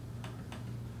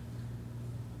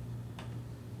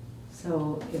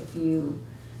 So if you,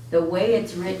 the way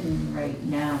it's written right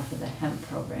now for the hemp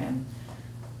program,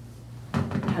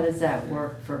 how does that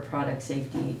work for product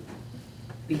safety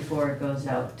before it goes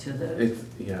out to the,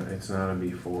 It's not a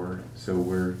before, so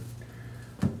we're,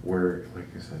 like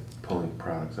I said, pulling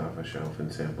products off a shelf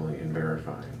and sampling and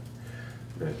verifying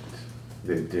that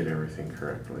they did everything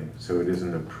correctly. So it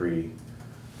isn't it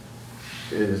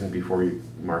isn't before you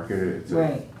market it,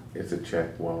 right, it's a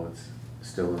check while it's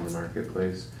still in the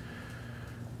marketplace.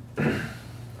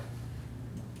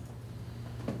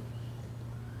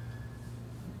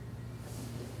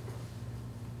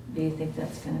 do you think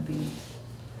that's gonna be,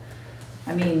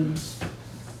 I mean,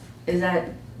 is that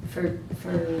for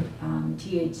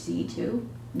THC too?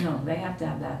 No, they have to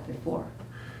have that before.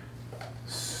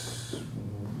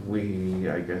 We,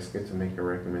 I guess, get to make a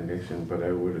recommendation, but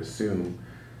I would assume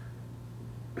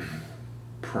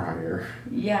prior.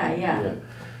 Yeah.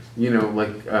 You know,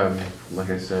 like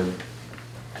I said,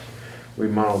 we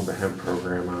modeled the hemp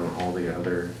program on all the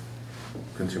other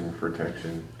consumer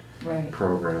protection Right,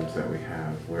 programs that we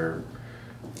have, where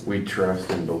we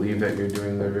trust and believe that you're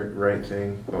doing the right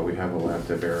thing, but we have a lab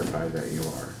to verify that you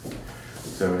are.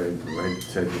 So I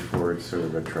said before, it's sort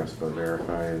of a trust but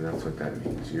verify, and that's what that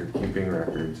means. You're keeping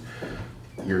records.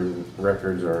 Your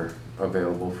records are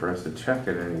available for us to check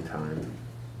at any time.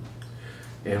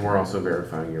 And we're also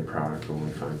verifying your product when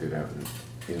we find it out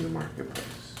in the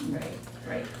marketplace.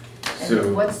 right. And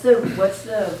So- what's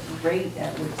the rate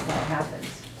at which that happens?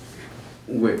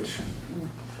 Which,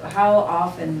 How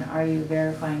often are you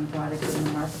verifying products in the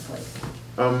marketplace?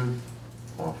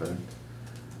 often.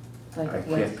 Like I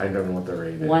what's don't know what the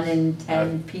rate is. 1 in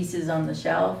 10 pieces on the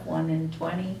shelf, 1 in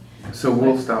 20? So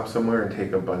we'll stop somewhere and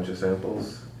take a bunch of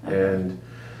samples, and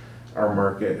our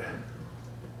market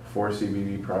for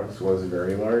CBD products was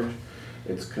very large.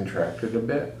 It's contracted a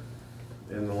bit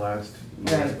in the last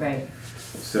year. Right.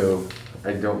 So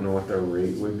I don't know what the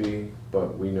rate would be,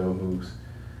 but we know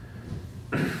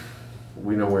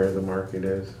we know where the market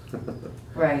is.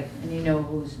 Right, and you know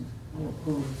who's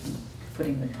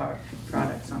putting the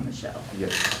products on the shelf.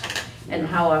 Yes. And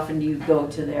how often do you go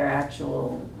to their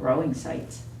actual growing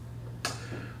sites?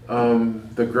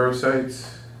 The grow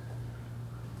sites,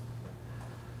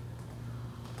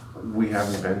 we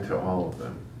haven't been to all of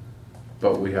them,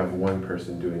 but we have one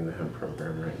person doing the hemp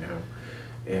program right now.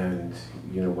 And,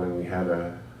 you know,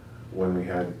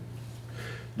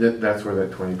 that's where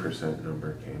that 20%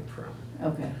 number came from.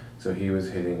 Okay, So he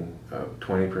was hitting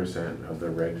 20% of the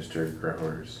registered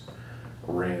growers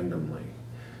randomly.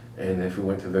 And if we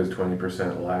went to those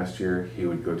 20% last year, he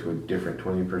would go to a different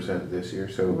 20% this year.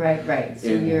 So right, so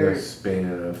in you're, the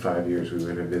span of 5 years, we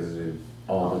would have visited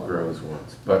all the grows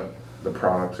once. But the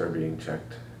products are being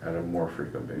checked at a more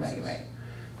frequent basis. right.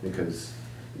 Because,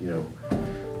 you know,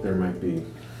 there might be,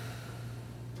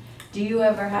 Do you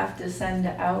ever have to send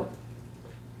out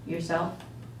yourself?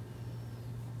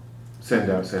 send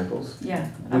out samples. Yeah.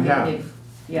 We have.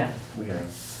 Yeah, We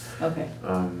have. okay,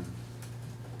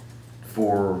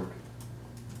 For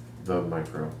the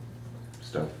micro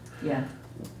stuff. yeah,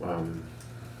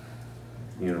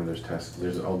 You know,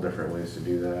 there's all different ways to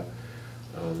do that.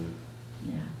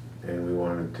 yeah. And we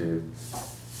wanted to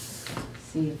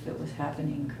see if it was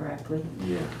happening correctly.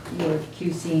 Yeah. You were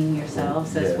QCing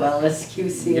yourselves as Yes. well as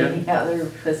QCing other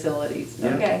facilities.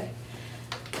 Yeah. Okay.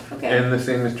 Okay. And the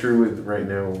same is true with right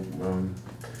now,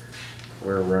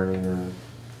 we're running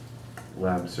a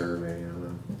lab survey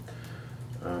on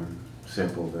a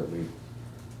sample that we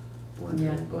blended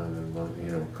Yeah. and blended and blended,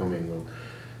 you know, commingled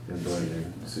and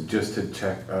blended. So just to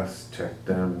check us, check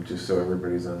them, just so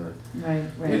everybody's on the, Right,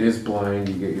 right. it is blind,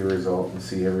 you get your result and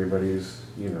see everybody's,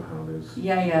 you know how it is.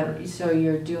 Yeah, so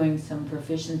you're doing some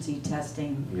proficiency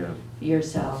testing Yeah,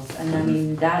 yourselves, and I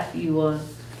mean, that you will,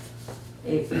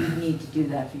 if you need to do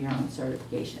that for your own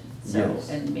certification. So, Yes,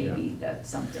 and maybe that's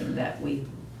something that we,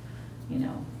 you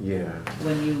know, yeah,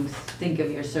 when you think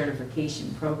of your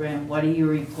certification program, what are you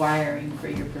requiring for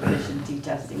your proficiency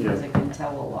testing? Because Yeah. it can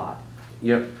tell a lot.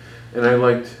 yep. And I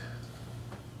liked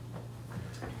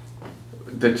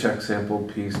the check sample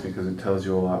piece because it tells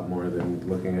you a lot more than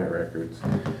looking at records.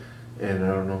 And I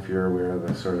don't know if you're aware of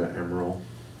the sort of Emerald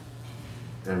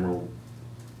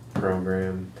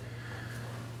program.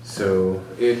 So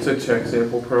it's a check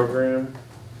sample program,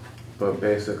 but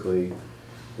basically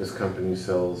this company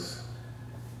sells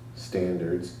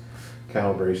standards,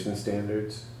 calibration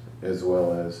standards, as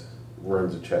well as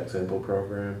runs a check sample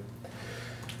program.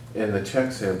 And the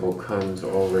check sample comes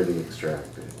already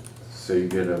extracted. So you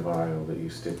get a vial that you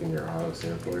stick in your auto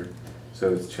sampler.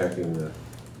 So it's checking the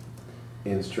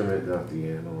instrument, not the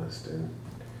analyst. And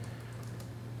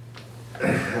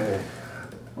I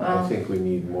Well, think we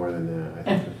need more than that.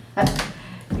 I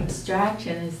think,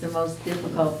 extraction is the most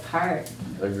difficult part.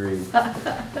 agreed.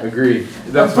 Agreed.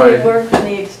 That's We why. worked in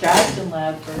the extraction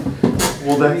lab for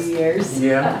Well, 3 years.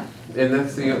 Yeah, and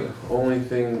that's the only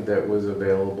thing that was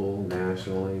available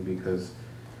nationally because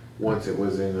once it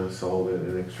was in a solvent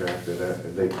and extracted,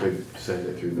 they could send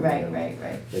it through the Right, mail.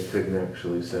 right. They couldn't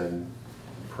actually send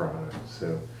products,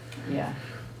 so Yeah,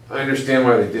 I understand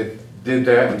why they did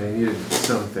that and they needed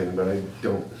something, but I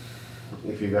don't.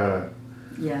 If you got a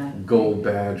yeah. gold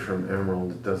badge from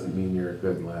Emerald, it doesn't mean you're a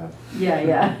good lab. Yeah.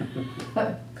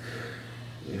 Yeah.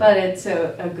 But it's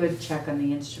a good check on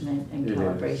the instrument and It is.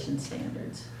 calibration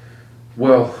standards.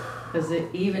 Well, Because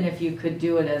even if you could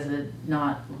do it as a,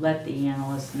 not let the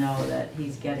analyst know that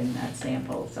he's getting that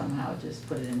sample, somehow just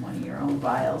put it in one of your own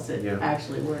vials, it Yeah.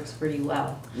 actually works pretty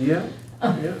well. yeah,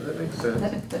 that makes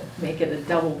sense. Make it a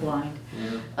double blind.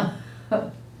 Yeah.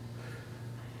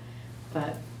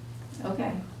 But,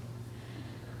 okay.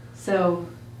 So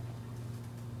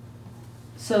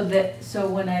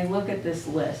when I look at this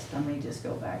list, let me just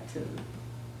go back to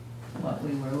what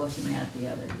we were looking at the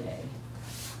other day.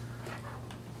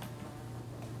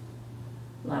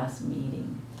 Last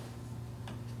meeting.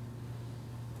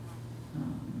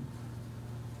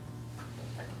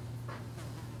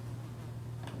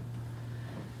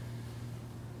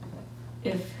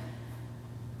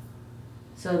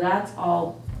 So that's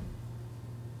all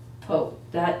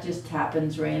that just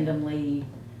happens randomly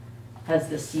as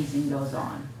the season goes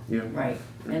on, Yeah. right?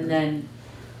 And then,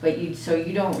 so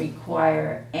you don't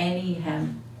require any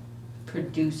hemp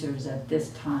producers at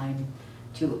this time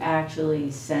to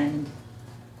actually send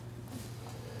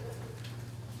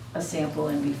a sample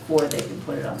in before they can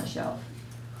put it on the shelf.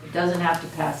 It doesn't have to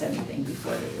pass anything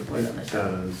before they can put it on the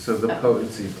shelf. So the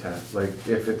potency test, like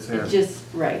if it's It just,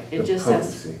 right, it the just has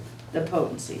potency the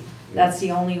potency. Yeah. That's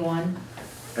the only one?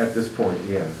 at this point,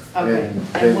 yeah. Okay, And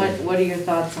and then- what are your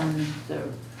thoughts on the,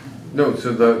 No,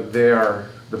 so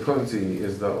the potency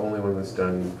is the only one that's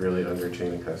done really under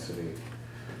chain of custody.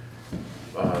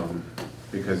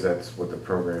 Because that's what the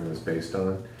program is based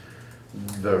on.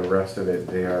 The rest of it,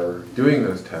 they are doing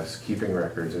those tests, keeping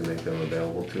records and make them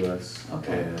available to us.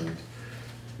 Okay. And,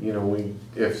 you know,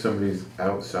 if somebody's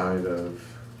outside of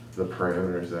the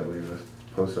parameters that we've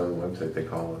posted on the website, they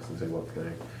call us and say, what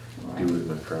can I do with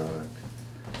my product?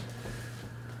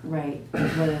 right,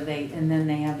 whether they, and then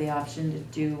they have the option to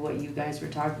do what you guys were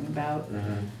talking about,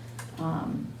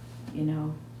 you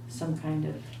know, some kind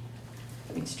of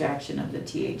extraction of the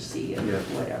THC of Yeah.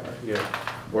 whatever. Yeah,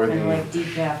 or Kind of the, like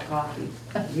decaf coffee.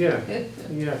 yeah,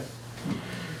 yeah.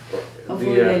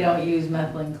 Hopefully The, they don't use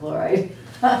methylene chloride.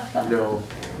 No,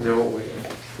 we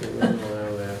don't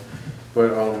allow that.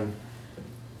 But,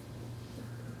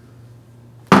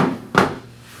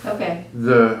 Okay,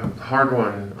 the hard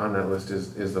one on that list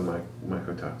is the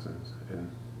mycotoxins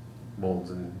and molds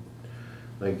and,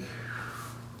 like,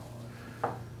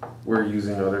 we're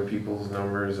using other people's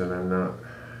numbers and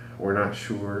we're not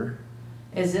sure.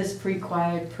 is this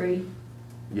pre-quired pre?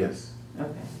 Yes,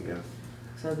 Okay, yeah.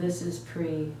 so this is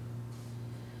pre,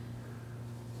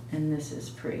 and this is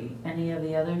pre. Any of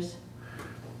the others?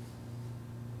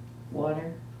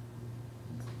 Water?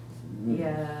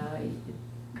 Yeah, it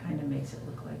kinda makes it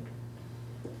look like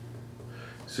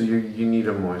So you need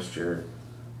a moisture.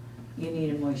 you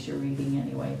need a moisture reading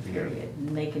anyway, period.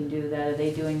 And they can do that. Are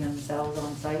they doing themselves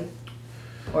on site?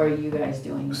 Or are you guys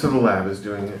doing it? So the lab is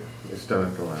doing it. It's done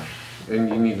at the lab. And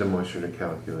you need the moisture to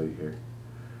calculate your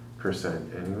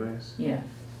percent anyways. Yeah,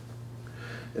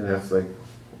 And that's like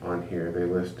on here, they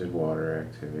listed water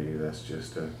activity. That's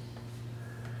just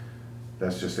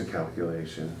a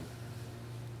calculation.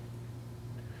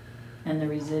 and the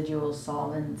residual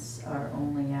solvents are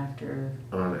only after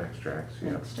On extracts,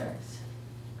 yeah. extracts.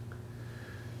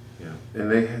 Yeah. And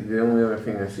the only other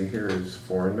thing I see here is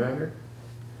foreign matter.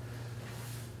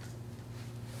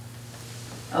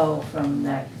 Oh, from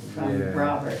Yeah.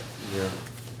 Robert, Yeah.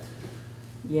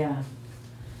 yeah.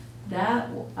 That,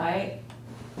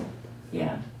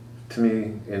 yeah, To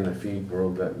me, in the feed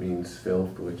world, that means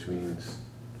filth, which means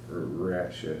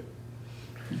rat shit,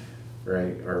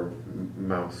 right? Or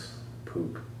mouse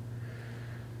poop,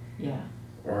 yeah.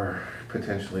 or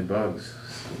potentially bugs.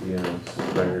 You know,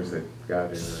 spiders that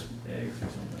got in it. Eggs or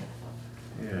something.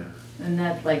 Yeah. And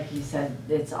that, like you said,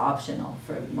 it's optional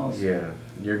for most. Yeah.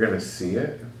 You're gonna see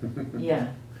it. Yeah.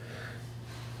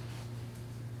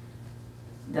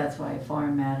 That's why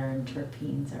foreign matter and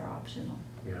terpenes are optional.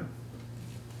 Yeah.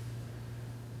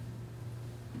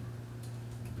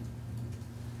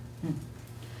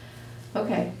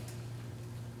 Okay.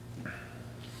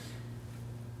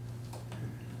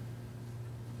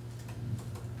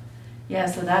 Yeah,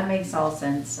 so that makes all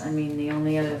sense. I mean, the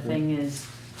only other thing is,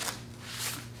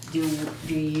 do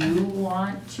you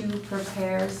want to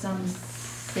prepare some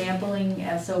sampling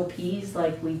SOPs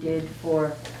like we did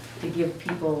to give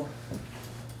people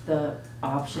the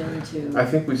option to? I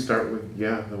think we start with,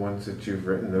 the ones that you've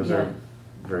written. Those Yeah. are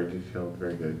very detailed,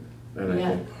 very good. And Yeah.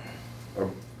 I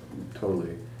think,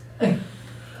 totally.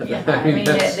 Yeah, I I mean, mean,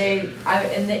 that's-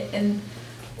 and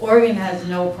Oregon has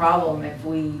no problem if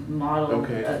we model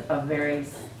Okay.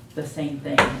 the same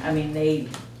thing. I mean,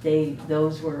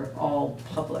 those were all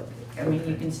public. I mean,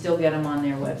 you can still get them on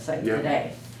their website Yeah.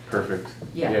 today. Perfect.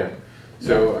 Yeah.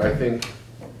 So I think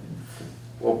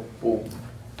we'll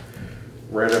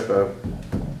write up a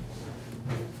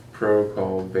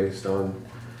protocol based on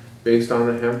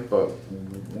the hemp, but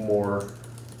more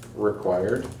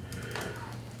required.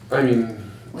 I mean.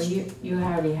 Well, you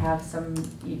already have some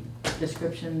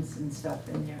descriptions and stuff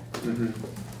in there. Mhm.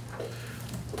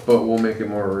 But we'll make it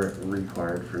more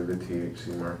required for the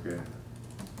THC market.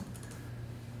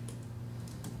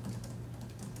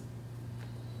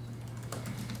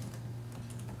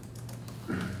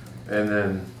 And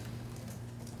then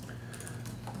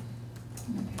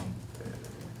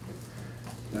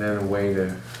a way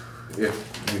to,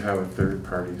 if you have a third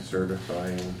party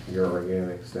certifying your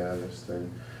organic status, then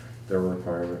the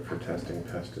requirement for testing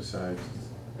pesticides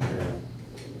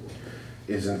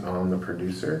isn't on the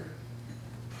producer,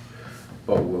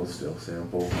 but will still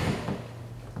sample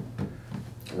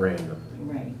randomly.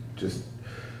 Right.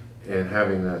 And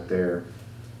having that there,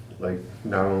 like,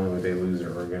 not only would they lose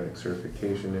their organic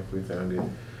certification if we found it,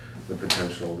 the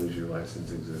potential to lose your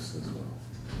license exists as well.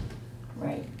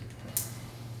 Right.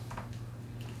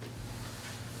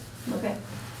 Okay,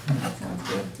 that sounds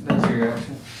good. That's your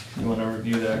action. You wanna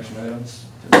review the action items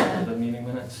to the meeting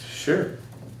minutes? Sure.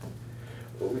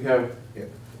 Well, we have,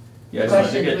 Yeah, I just wanted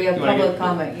to Questions, get- we have you wanna public get-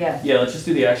 comment, yeah. Yeah, let's just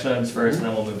do the action items first and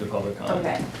then we'll move to public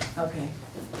comment. Okay.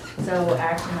 So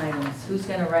action items, who's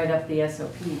gonna write up the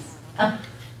SOPs?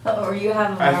 Or you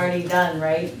have them already done,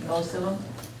 right, most of them?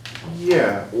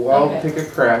 yeah, well, I'll Okay. take a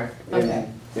crack Okay.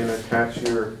 and attach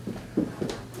your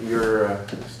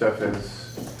stuff as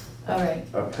All right,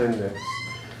 appendix,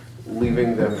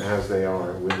 leaving them as they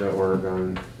are with the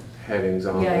Oregon headings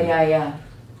on them. yeah.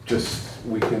 Just,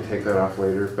 we can take that off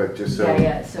later, but just so.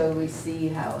 Yeah, so we see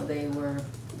how they were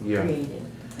Yeah, created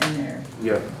in there,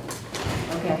 yeah,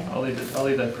 okay? I'll leave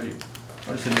that pretty,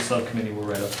 or just the subcommittee will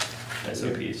write up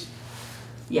SOPs.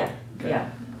 Yeah, Okay. yeah,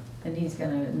 and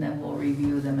and then we'll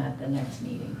review them at the next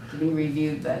meeting, to be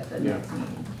reviewed at the Yeah. next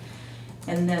meeting.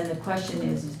 And then the question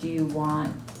is do you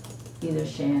want either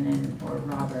Shannon or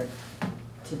Robert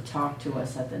to talk to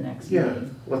us at the next yeah,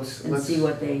 meeting? let's, And see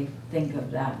what they think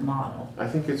of that model, I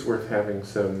think it's worth having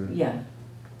some, yeah.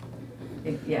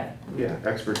 Yeah,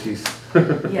 expertise.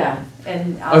 yeah,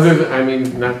 and I'll Other see- than, I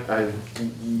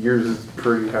mean, yours is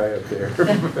pretty high up there.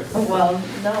 Well,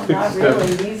 no, not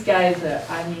really, these guys are,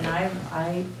 I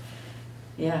mean,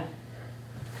 yeah.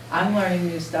 I'm learning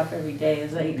new stuff every day,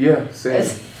 Yeah, same.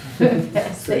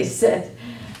 as they said.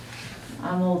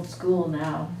 I'm old school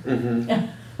now.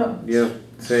 Mm-hmm. Yeah,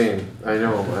 same, I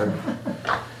know,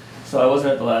 So I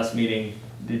wasn't at the last meeting,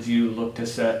 Did you look to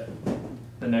set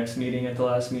the next meeting at the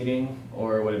last meeting,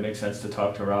 or would it make sense to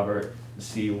talk to Robert,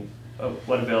 see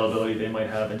what availability they might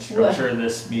have and structure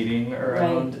this meeting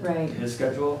around Right. his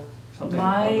schedule? Something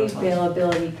My along those lines?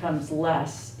 availability comes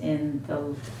less in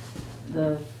the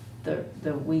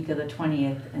week of the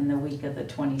 20th and the week of the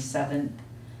 27th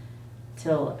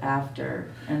till after,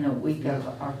 and the week of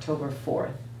October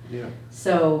 4th. Yeah.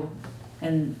 So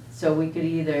we could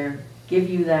either give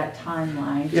you that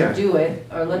timeline Yeah. to do it,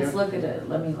 or let's Yeah. look at it,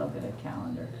 let me look at a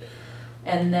calendar.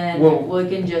 And then Well- we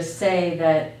can just say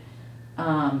that,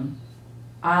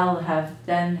 I'll have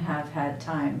had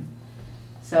time.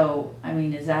 So, I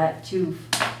mean, is that too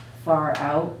far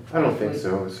out? I don't think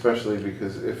so, especially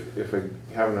because if I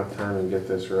have enough time and get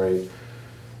this right,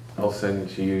 I'll send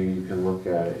it to you, you can look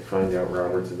at it, find out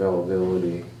Robert's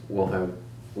availability.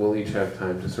 We'll each have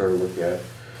time to sort of look at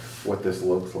what this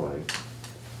looks like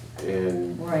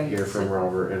and Right, hear from so-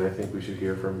 Robert, and I think we should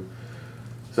hear from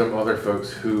some other folks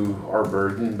who are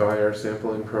burdened by our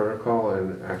sampling protocol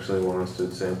and actually want us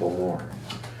to sample more.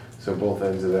 So both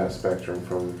ends of that spectrum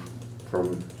from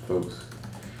folks.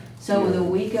 So Yeah. the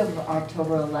week of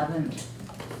October 11th,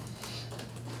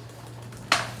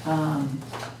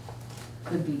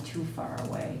 could be too far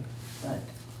away, but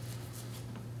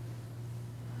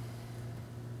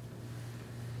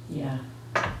yeah.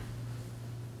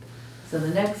 So the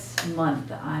next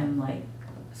month, I'm like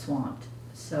swamped,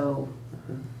 so,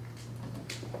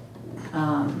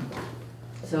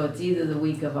 so it's either the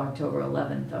week of October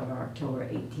 11th or October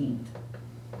 18th.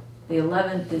 The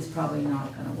 11th is probably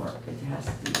not gonna work, it has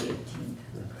to be the 18th.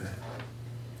 Okay.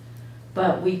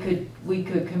 But we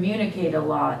could communicate a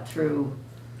lot through,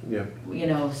 Yeah, you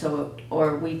know, so,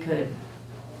 or we could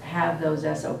have those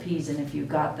SOPs, and if you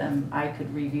got them, I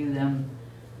could review them.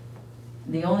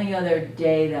 The only other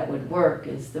day that would work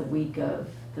is the week of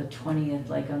the 20th,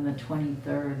 like on the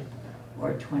 23rd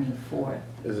or 24th,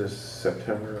 is this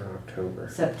September or October?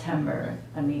 September.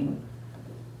 I mean,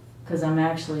 because I'm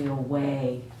actually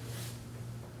away.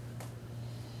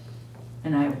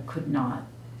 And I could not.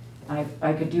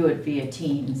 I could do it via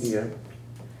Teams. Yeah,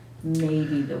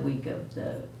 Maybe the week of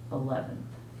the 11th.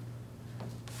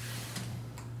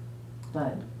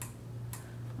 But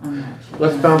I'm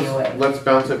actually gonna be away. let's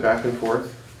bounce it back and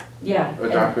forth, Yeah. a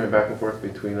document back and forth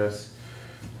between us.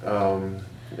 And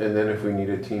then if we need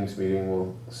a Teams meeting,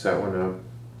 we'll set one up.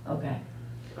 Okay.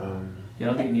 Yeah, I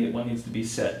don't think one needs to be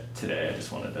set today, I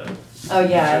just wanted to Oh,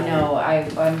 yeah, I know.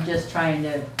 I'm just trying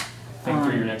to, think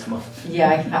through your next month.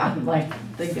 yeah, I'm like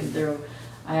thinking through,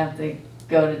 I have to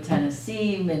go to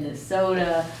Tennessee,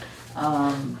 Minnesota,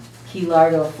 Key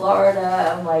Largo,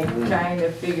 Florida. I'm like trying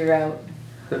to figure out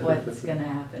what's gonna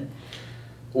happen.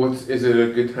 Is it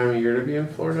a good time of year to be in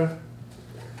Florida?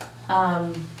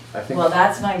 I think. Well,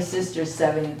 that's my sister's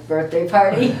 70th birthday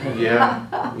party.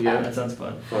 Yeah, yeah, That sounds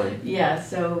fun. fine. Yeah,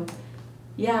 so,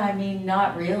 yeah, I mean,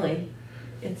 not really.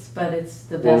 But it's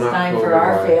the Well, best not time for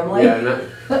our COVID-wise. family.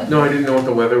 Yeah, no, I didn't know what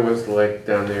the weather was like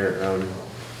down there.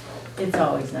 It's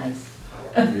always nice.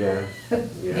 Yeah,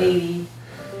 yeah. 80.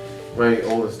 My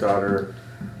oldest daughter,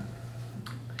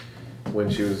 when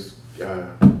she was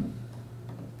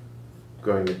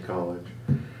going to college,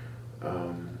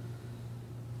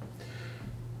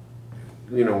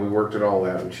 we worked it all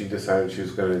out, and she decided she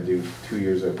was going to do 2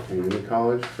 years of community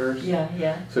college first. Yeah,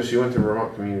 yeah. So she went to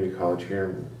Vermont Community College here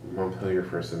in Montpelier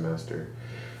for a semester,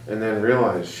 and then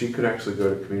realized she could actually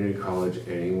go to community college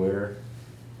anywhere.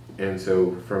 And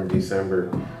so from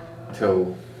December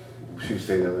till she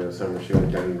stayed down there in the summer, she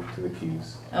went down to the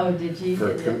Keys. Oh, did you?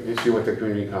 She went to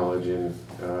community college in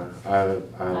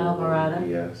Alvarado?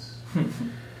 Yes.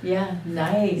 Yeah,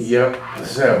 nice. Yep.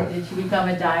 So Did she become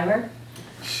a diver?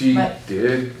 she But-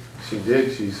 did. She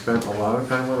did. She spent a lot of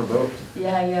time on a boat.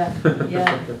 Yeah,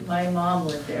 yeah. My mom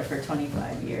lived there for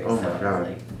 25 years. Oh my so it's God.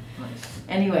 like- Nice.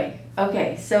 Anyway,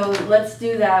 okay, so let's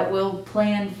do that. We'll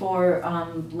plan for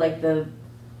like the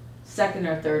second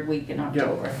or third week in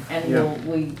October, and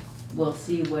Yeah. we'll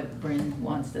see what Bryn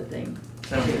wants to think.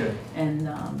 Sounds good. And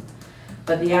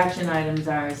but the action items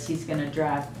are is he's going to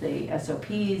draft the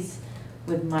SOPs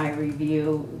with my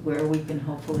review, where we can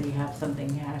hopefully have something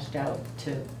hashed out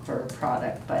for a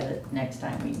product by the next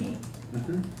time we meet.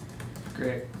 Mm-hmm.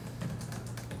 Great.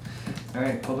 All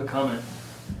right, public comment.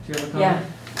 Do you have a Yeah.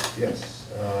 comment? Yes,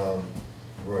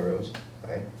 Roy Rose,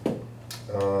 hi.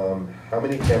 How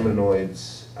many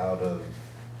cannabinoids out of,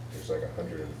 there's like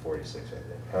 146, I think,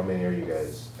 how many are you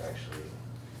guys actually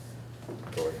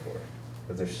going for?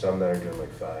 Because there's some that are doing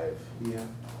like 5, Yeah.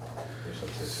 there's some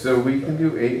 6. So we can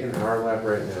do 8 in our lab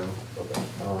right now.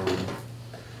 Okay.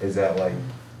 Is that like,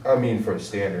 I mean, for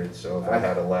standard, so if I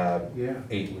had a lab, Yeah.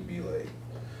 8 would be like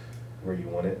where you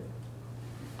want it?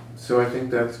 So I think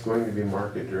that's going to be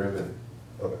market driven.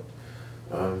 Okay.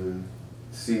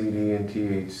 CBD and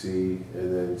THC,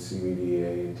 and then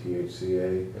CBDA and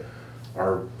THCA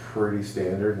are pretty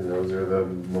standard, and those are the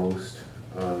most,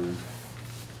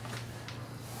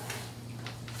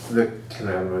 the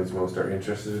cannabinoids most are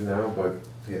interested in now, but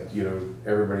Yeah. you know,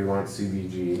 everybody wants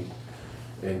CBG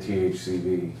and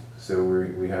THCV, so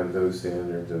we have those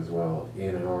standards as well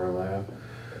in our lab.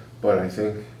 But I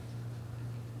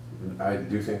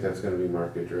do think that's gonna be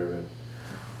market driven.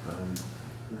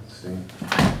 Let's see.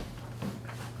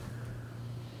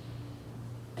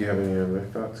 Do you have any other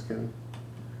thoughts, Ken?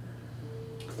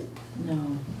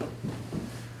 No.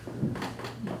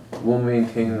 We'll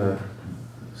maintain the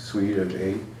suite of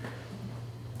 8.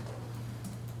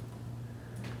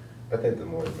 I think the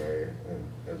more the merrier, and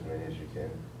as many as you can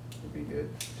would be good,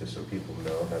 just so people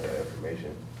know, have that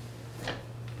information.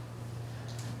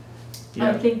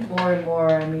 I think more and more,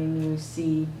 I mean, you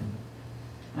see,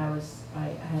 I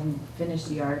hadn't finished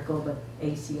the article, but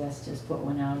ACS just put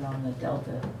one out on the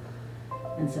Delta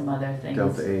and some other things.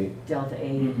 Delta 8. Delta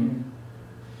 8. Mhm.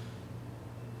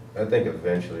 I think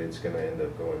eventually it's gonna end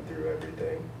up going through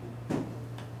everything.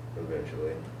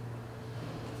 Eventually.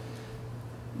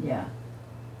 Yeah.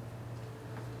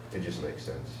 It just makes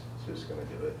sense. It's just gonna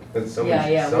do it.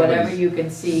 Yeah, whatever you can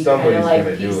see, kinda somebody's like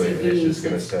gonna do it, and it's just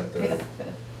gonna PCBs. set the,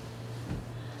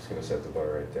 it's gonna set the bar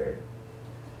right there.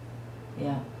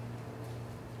 Yeah.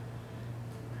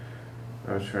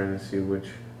 I was trying to see which.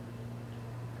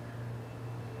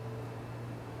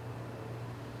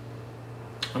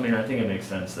 I mean, I think it makes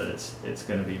sense that it's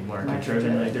gonna be market Market driven,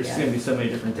 driven, like, there's yeah. gonna be so many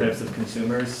different types of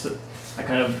consumers, so I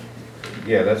kind of,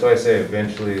 Yeah, that's why I say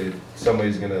eventually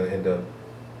somebody's gonna end up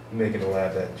making a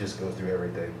lab that just goes through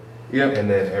everything. Yep. And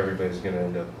then everybody's gonna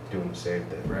end up doing the same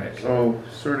thing. right. Oh,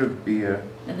 sort of be a.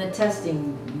 And the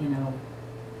testing, you know,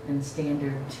 and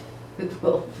standard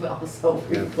will also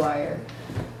Yeah. require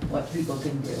what people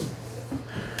can do.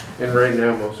 And right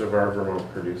now, most of our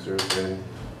Vermont producers, and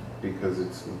because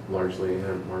it's largely a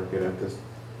hemp market at this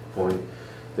point,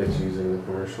 that's using the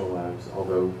commercial labs,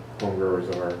 although home growers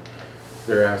are,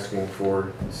 they're asking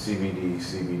for CBD,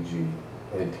 CBG,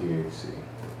 and THC.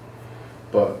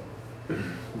 But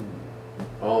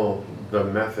all the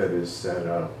method is set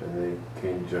up and they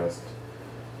can just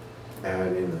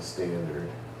add in a standard.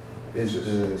 Is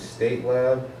the state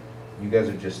lab, you guys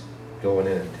are just going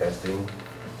in and testing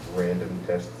random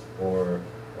tests, or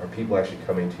are people actually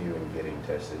coming to you and getting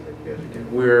tested and you guys are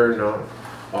giving? We're not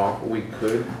we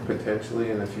could potentially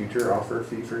in the future offer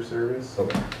fee for service,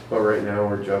 Okay. but right now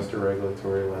we're just a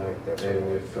regulatory lab. That's And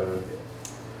right.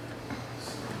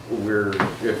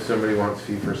 if somebody wants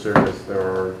fee for service, there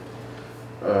are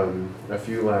a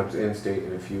few labs in state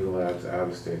and a few labs out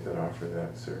of state that offer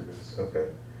that service. Okay.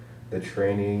 The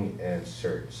training and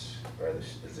certs,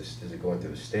 is it going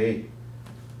through the state?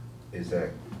 Is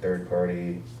that third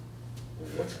party?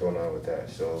 What's going on with that?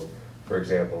 So, for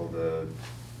example, the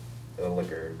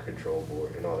liquor control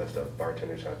board and all that stuff,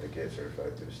 bartenders have to get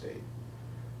certified through the state.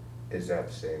 Is that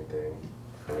the same thing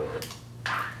for?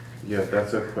 Yeah,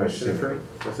 that's a question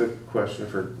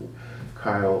for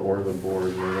Kyle or the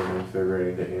board. I don't know if they're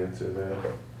ready to answer that.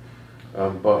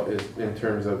 Okay. But in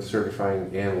terms of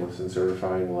certifying analysts and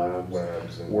certifying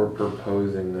labs, And we're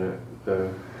proposing that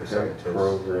the hemp scientists.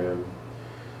 program,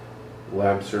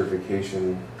 lab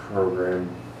certification program,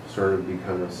 sort of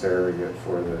become a surrogate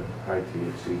for the high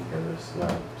THC cannabis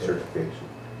lab certification.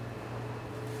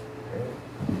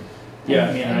 Yeah,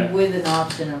 I mean, And with an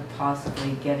option of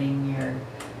possibly getting your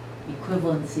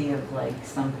equivalency of like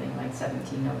something like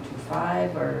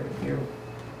 17025, or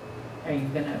are you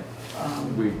gonna,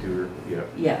 We do, yeah.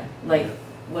 yeah, like,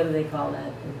 what do they call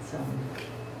that? It's,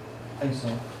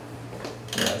 ISO.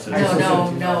 yeah,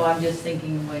 so no, I'm just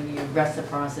thinking when you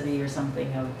reciprocity or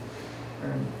something of,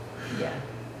 or, yeah.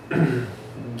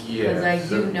 Because I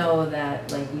do know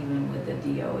that, like, even with the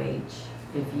DOH,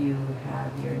 if you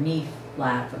have your NEEF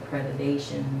lab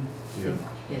accreditation, Yeah.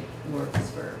 it works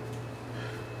for,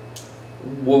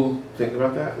 We'll think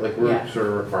about that, like we're Yeah. sort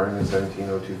of requiring the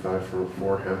 17025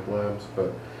 for hemp labs,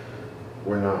 but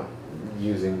we're not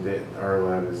using our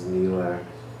lab is NELAC,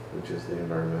 which is the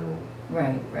environmental,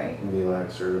 right.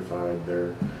 NELAC certified,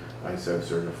 they're ISO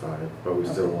certified, but we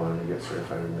still Okay. want them to get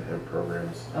certified in the hemp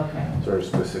programs, Okay, sort of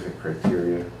specific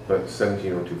criteria, but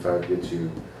 17025 gets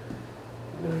you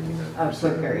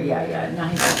 99%. quicker, yeah,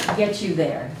 nice, get you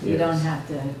there, you don't Yes. have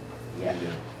to, yeah,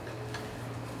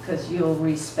 because you'll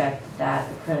respect that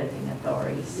accrediting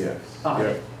authority's Yes.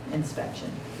 audit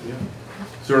inspection. Yeah.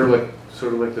 Sort of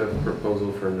like the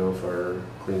proposal for no fire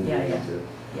clean Yeah, energy yeah. to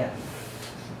Yeah,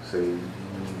 say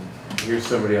here's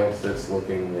somebody else that's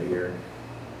looking that you're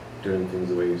doing things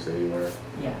the way you say you are.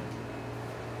 Yeah.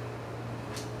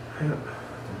 Okay.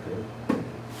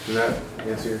 Does that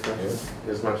answer your question?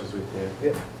 As much as we can. Do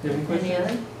you have any questions? Any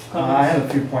other? I have a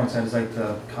few points I'd just like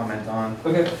to comment on.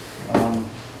 Okay.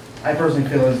 I personally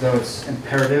feel as though it's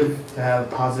imperative to have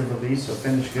positive release of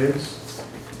finished goods,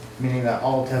 meaning that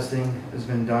all testing has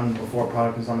been done before a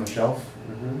product is on the shelf.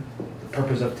 Mm-hmm. The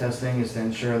purpose of testing is to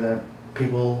ensure that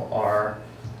people are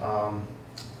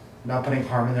not putting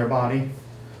harm in their body,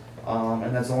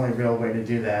 and that's the only real way to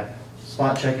do that.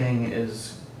 Spot checking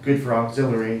is good for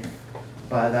auxiliary,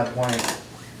 but at that point,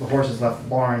 the horse is left the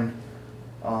barn,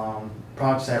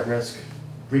 products at risk,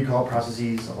 recall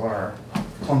processes are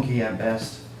clunky at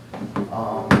best.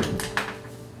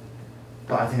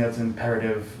 But I think that's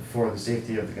imperative for the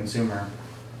safety of the consumer.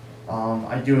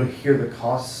 I do hear the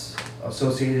costs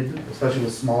associated, especially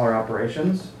with smaller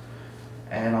operations,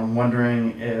 and I'm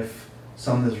wondering if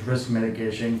some of this risk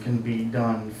mitigation can be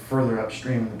done further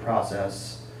upstream in the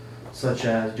process, such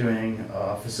as doing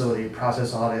facility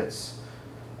process audits,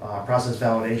 process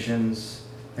validations,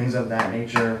 things of that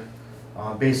nature,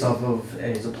 based off of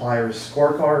a supplier's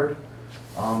scorecard,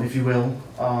 if you will.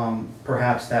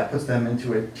 Perhaps that puts them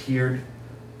into a tiered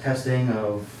testing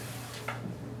of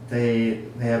they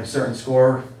have a certain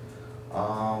score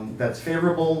that's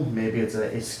favorable. Maybe it's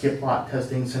a skip lot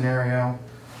testing scenario,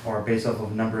 or based off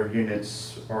of number of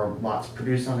units or lots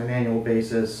produced on an annual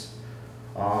basis.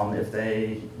 If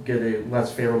they get a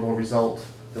less favorable result,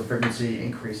 the frequency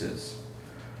increases.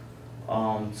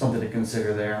 Something to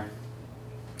consider there.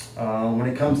 When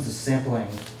it comes to sampling,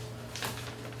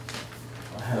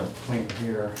 I had a point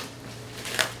here.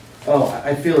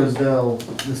 I feel as though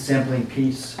the sampling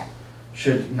piece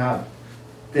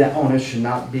the onus should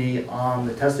not be on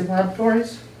the testing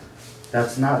laboratories.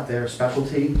 That's not their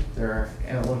specialty. They're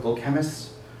analytical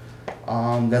chemists.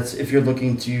 That's if you're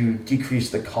looking to decrease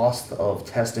the cost of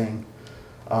testing.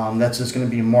 That's just going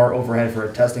to be more overhead for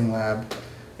a testing lab,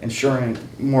 ensuring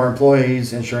more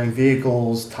employees, ensuring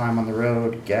vehicles, time on the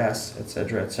road, gas,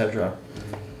 etc., etc.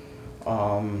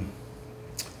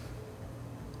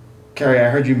 Carrie, I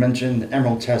heard you mention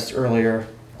Emerald test earlier.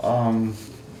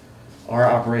 Our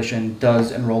operation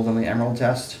does enroll in the Emerald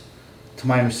test. To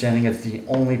my understanding, it's the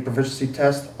only proficiency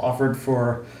test offered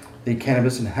for the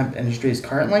cannabis and hemp industries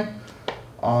currently.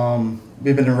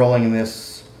 We've been enrolling in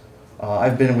this.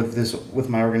 I've been with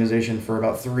my organization for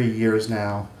about 3 years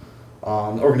now.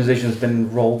 The organization has been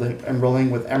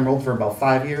enrolling with Emerald for about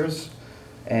 5 years,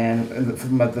 and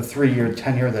from the 3-year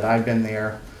tenure that I've been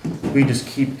there, we just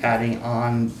keep adding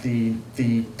on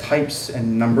the types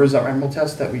and numbers of Emerald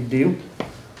tests that we do.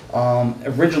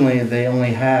 Originally, they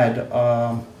only had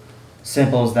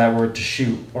samples that were to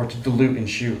shoot or to dilute and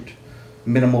shoot,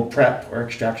 minimal prep or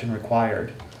extraction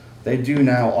required. They do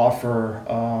now offer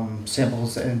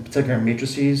samples in particular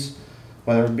matrices,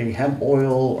 whether it be hemp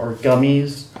oil or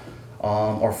gummies,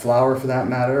 or flour for that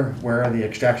matter, where the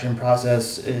extraction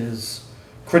process is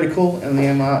critical in the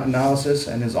analysis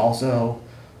and is also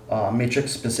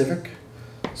matrix specific.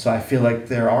 So I feel like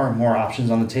there are more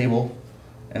options on the table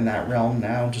in that realm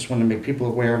now. Just want to make people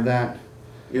aware of that.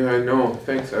 Yeah, I know.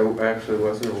 Thanks. I actually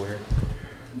wasn't aware.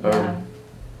 Yeah,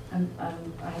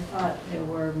 I thought there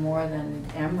were more than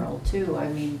Emerald too. I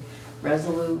mean,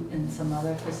 Resolute and some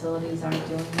other facilities aren't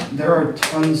doing it. There are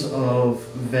tons of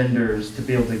vendors to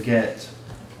be able to get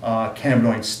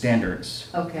cannabinoid standards.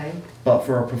 Okay, But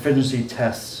for a proficiency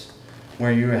tests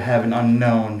where you have an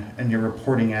unknown and you're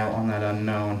reporting out on that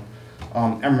unknown,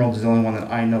 Emerald is the only one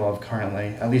that I know of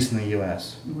currently, at least in the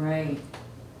US. right.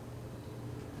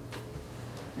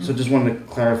 So just wanted to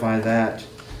clarify that.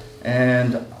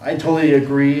 And I totally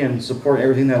agree and support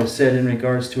everything that was said in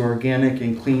regards to organic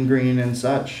and clean green and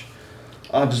such.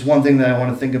 Just one thing that I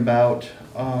want to think about,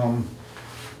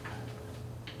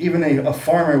 even a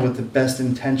farmer with the best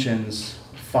intentions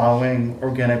following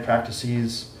organic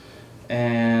practices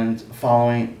and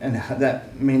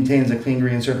that maintains a clean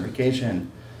green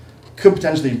certification could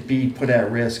potentially be put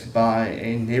at risk by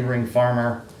a neighboring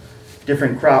farmer,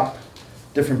 different crop,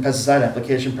 different pesticide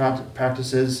application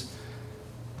practices.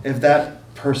 If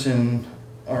that person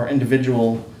or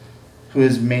individual who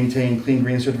has maintained clean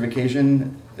green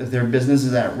certification, if their business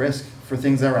is at risk for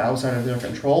things that are outside of their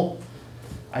control,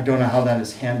 I don't know how that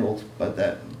is handled, but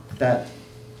that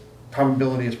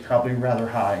probability is probably rather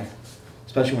high,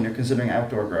 especially when you're considering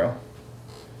outdoor grow.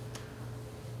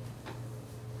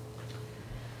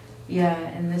 Yeah,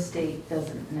 and this state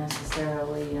doesn't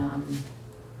necessarily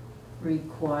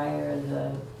require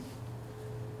the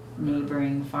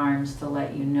neighboring farms to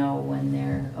let you know when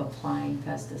they're applying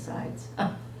pesticides.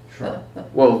 Sure.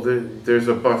 Well, there's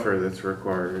a buffer that's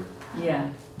required, Yeah,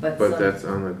 but but some, that's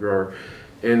on the grower.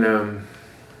 And,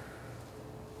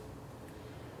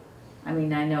 I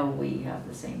mean, I know we have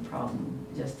the same problem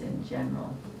just in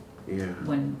general yeah,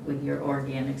 when, with your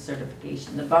organic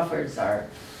certification. The buffers are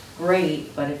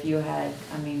great, but if you had,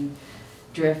 I mean,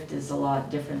 drift is a lot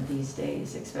different these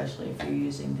days, especially if you're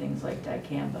using things like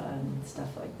dicamba and stuff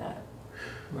like that.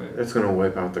 Right. that's gonna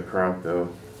wipe out the crop though.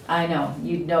 I know,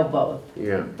 you'd know both,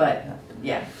 Yeah. but,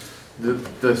 yeah,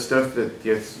 The stuff that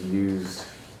gets used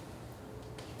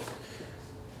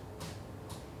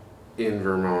in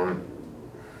Vermont,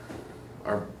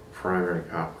 our primary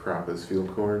crop is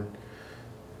field corn,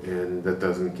 and that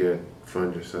doesn't get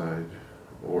fungicide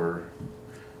or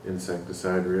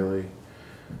insecticide really.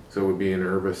 So it would be an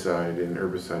herbicide, and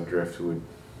herbicide drift would,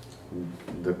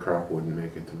 the crop wouldn't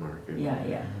make it to market.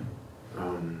 yeah.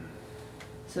 Um,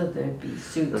 So there'd be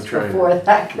suits I'm trying- before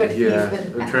that could even yeah,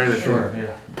 happen. I'm trying to Sure,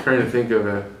 yeah. trying to think of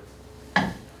a.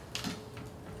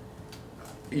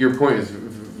 Your point is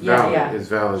Yeah, valid. yeah. Is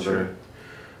valid, Sure.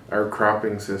 but our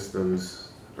cropping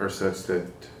systems are such that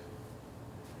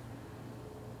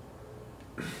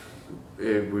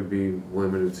it would be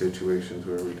limited situations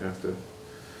where we'd have to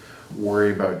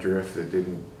worry about drift that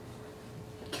didn't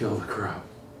kill the crop.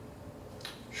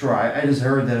 Sure, I just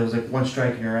heard that it was like one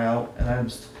strike and you're out, and I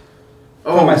just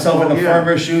put myself in the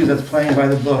farmer's shoes that's playing by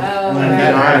the book, Oh, and then right.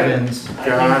 that Got it. happens,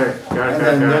 Got it. and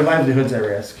then their livelihood's at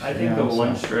risk. I you think know, the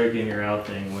one so. strike and you're out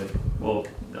thing would, well,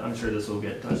 I'm sure this will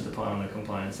get touched upon on the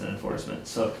compliance and enforcement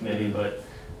subcommittee, but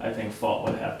I think fault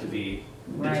would have to be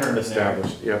Right. determined there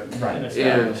Established. Yep. and Right,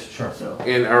 established, Sure. so.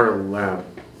 In our lab,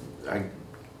 I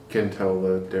can tell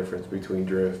the difference between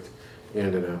drift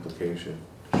and an application.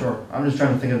 sure. I'm just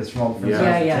trying to think of this from all different Yeah.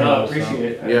 sides. Yeah, No, I So- appreciate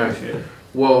it, I Yeah. appreciate it.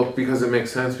 Well, because it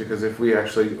makes sense, because if we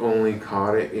actually only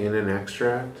caught it in an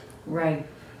extract Right,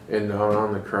 and not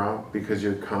on the crop, because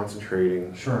you're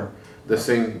concentrating Sure, the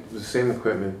same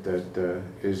equipment that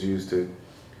is used to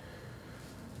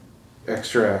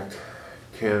extract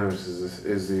cannabis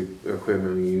is the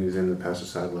equipment we use in the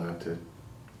pesticide lab to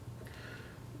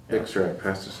extract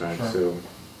pesticides. Sure. So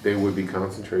they would be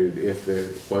concentrated if there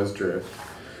was drift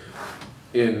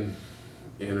in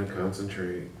a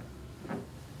concentrate.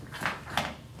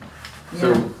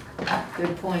 So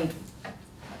good point.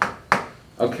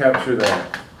 I'll capture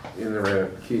that in the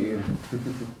write-up key.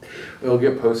 It'll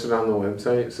get posted on the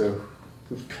website, so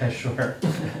okay, sure.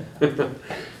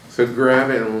 so grab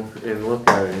it and look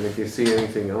at it. And if you see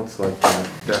anything else like that,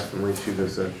 definitely shoot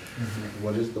us a.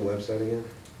 What is the website again?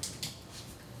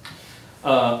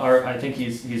 I think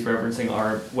he's referencing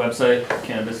our website,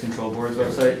 Cannabis Control Board's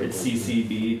website, it's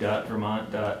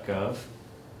ccb.vermont.gov.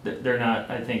 They're not,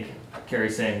 I think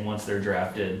Carrie's saying, once they're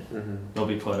drafted, they'll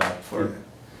be put up for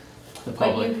the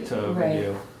public to right.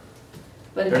 review.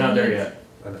 But if They're you not there need- yet.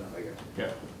 I know, I get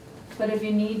it. But if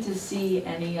you need to see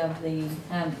any of the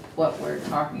hemp, what we're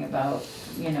talking about,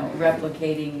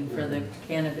 replicating for the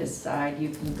cannabis side, you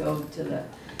can go to the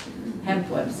hemp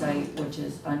website, which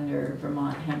is under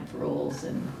Vermont Hemp Rules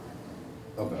and,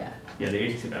 Okay. yeah, Yeah, the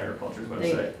Agency of Agriculture's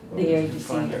website. the agency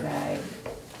Find there. guide.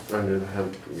 Under the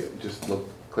hemp, just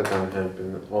click on hemp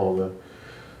and all the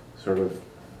sort of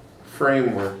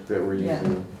framework that we're Yeah.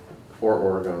 using, or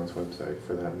Oregon's website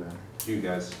for that matter. Do you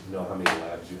guys know how many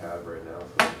labs you have right now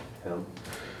for hemp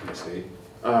in the state?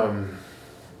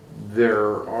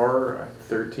 There are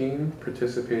 13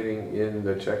 participating in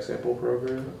the check sample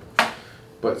program,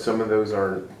 but some of those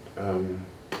aren't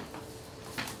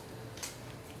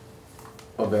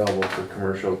available for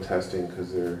commercial testing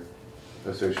because they're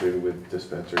associated with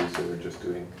dispensaries, so they're just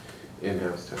doing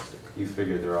in-house testing. You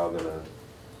figure they're all gonna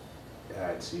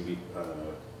add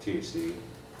THC?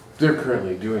 They're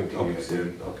currently doing Okay,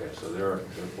 THC. okay, so they're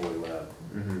fully lab,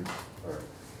 Mhm. all right.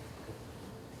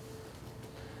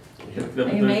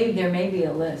 There may be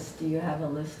a list. Do you have a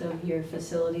list of your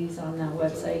facilities on that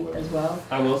website as well?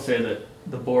 I will say that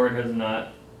the board has not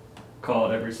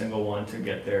called every single one to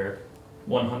get their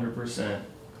 100%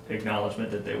 acknowledgement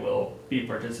that they will be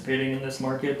participating in this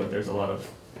market, but there's a lot of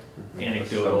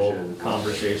anecdotal Assumptions.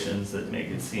 conversations that make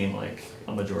it seem like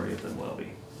a majority of them will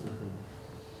be.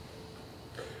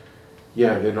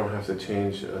 Yeah, they don't have to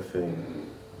change a thing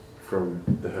from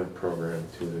the hemp program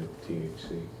to the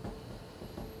THC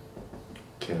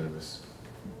cannabis.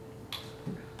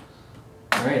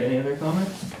 All right, any other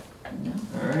comments? No?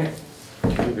 All right,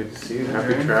 Okay, good to see you.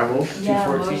 Happy Adjourn. travels. Yeah,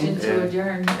 2:14 motion to and-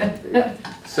 adjourn.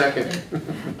 Second.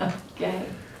 Okay,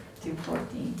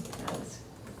 2:14, that was,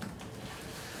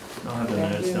 I'll have the Thank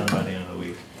minutes you. done by the end of the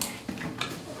week.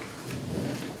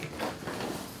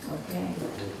 okay.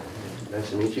 Nice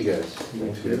to meet you guys.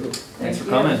 Thank you. Thanks for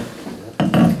coming.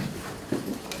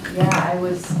 Yeah, I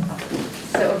was,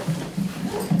 so,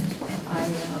 I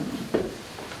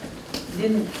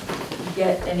didn't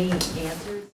get any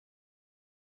answers.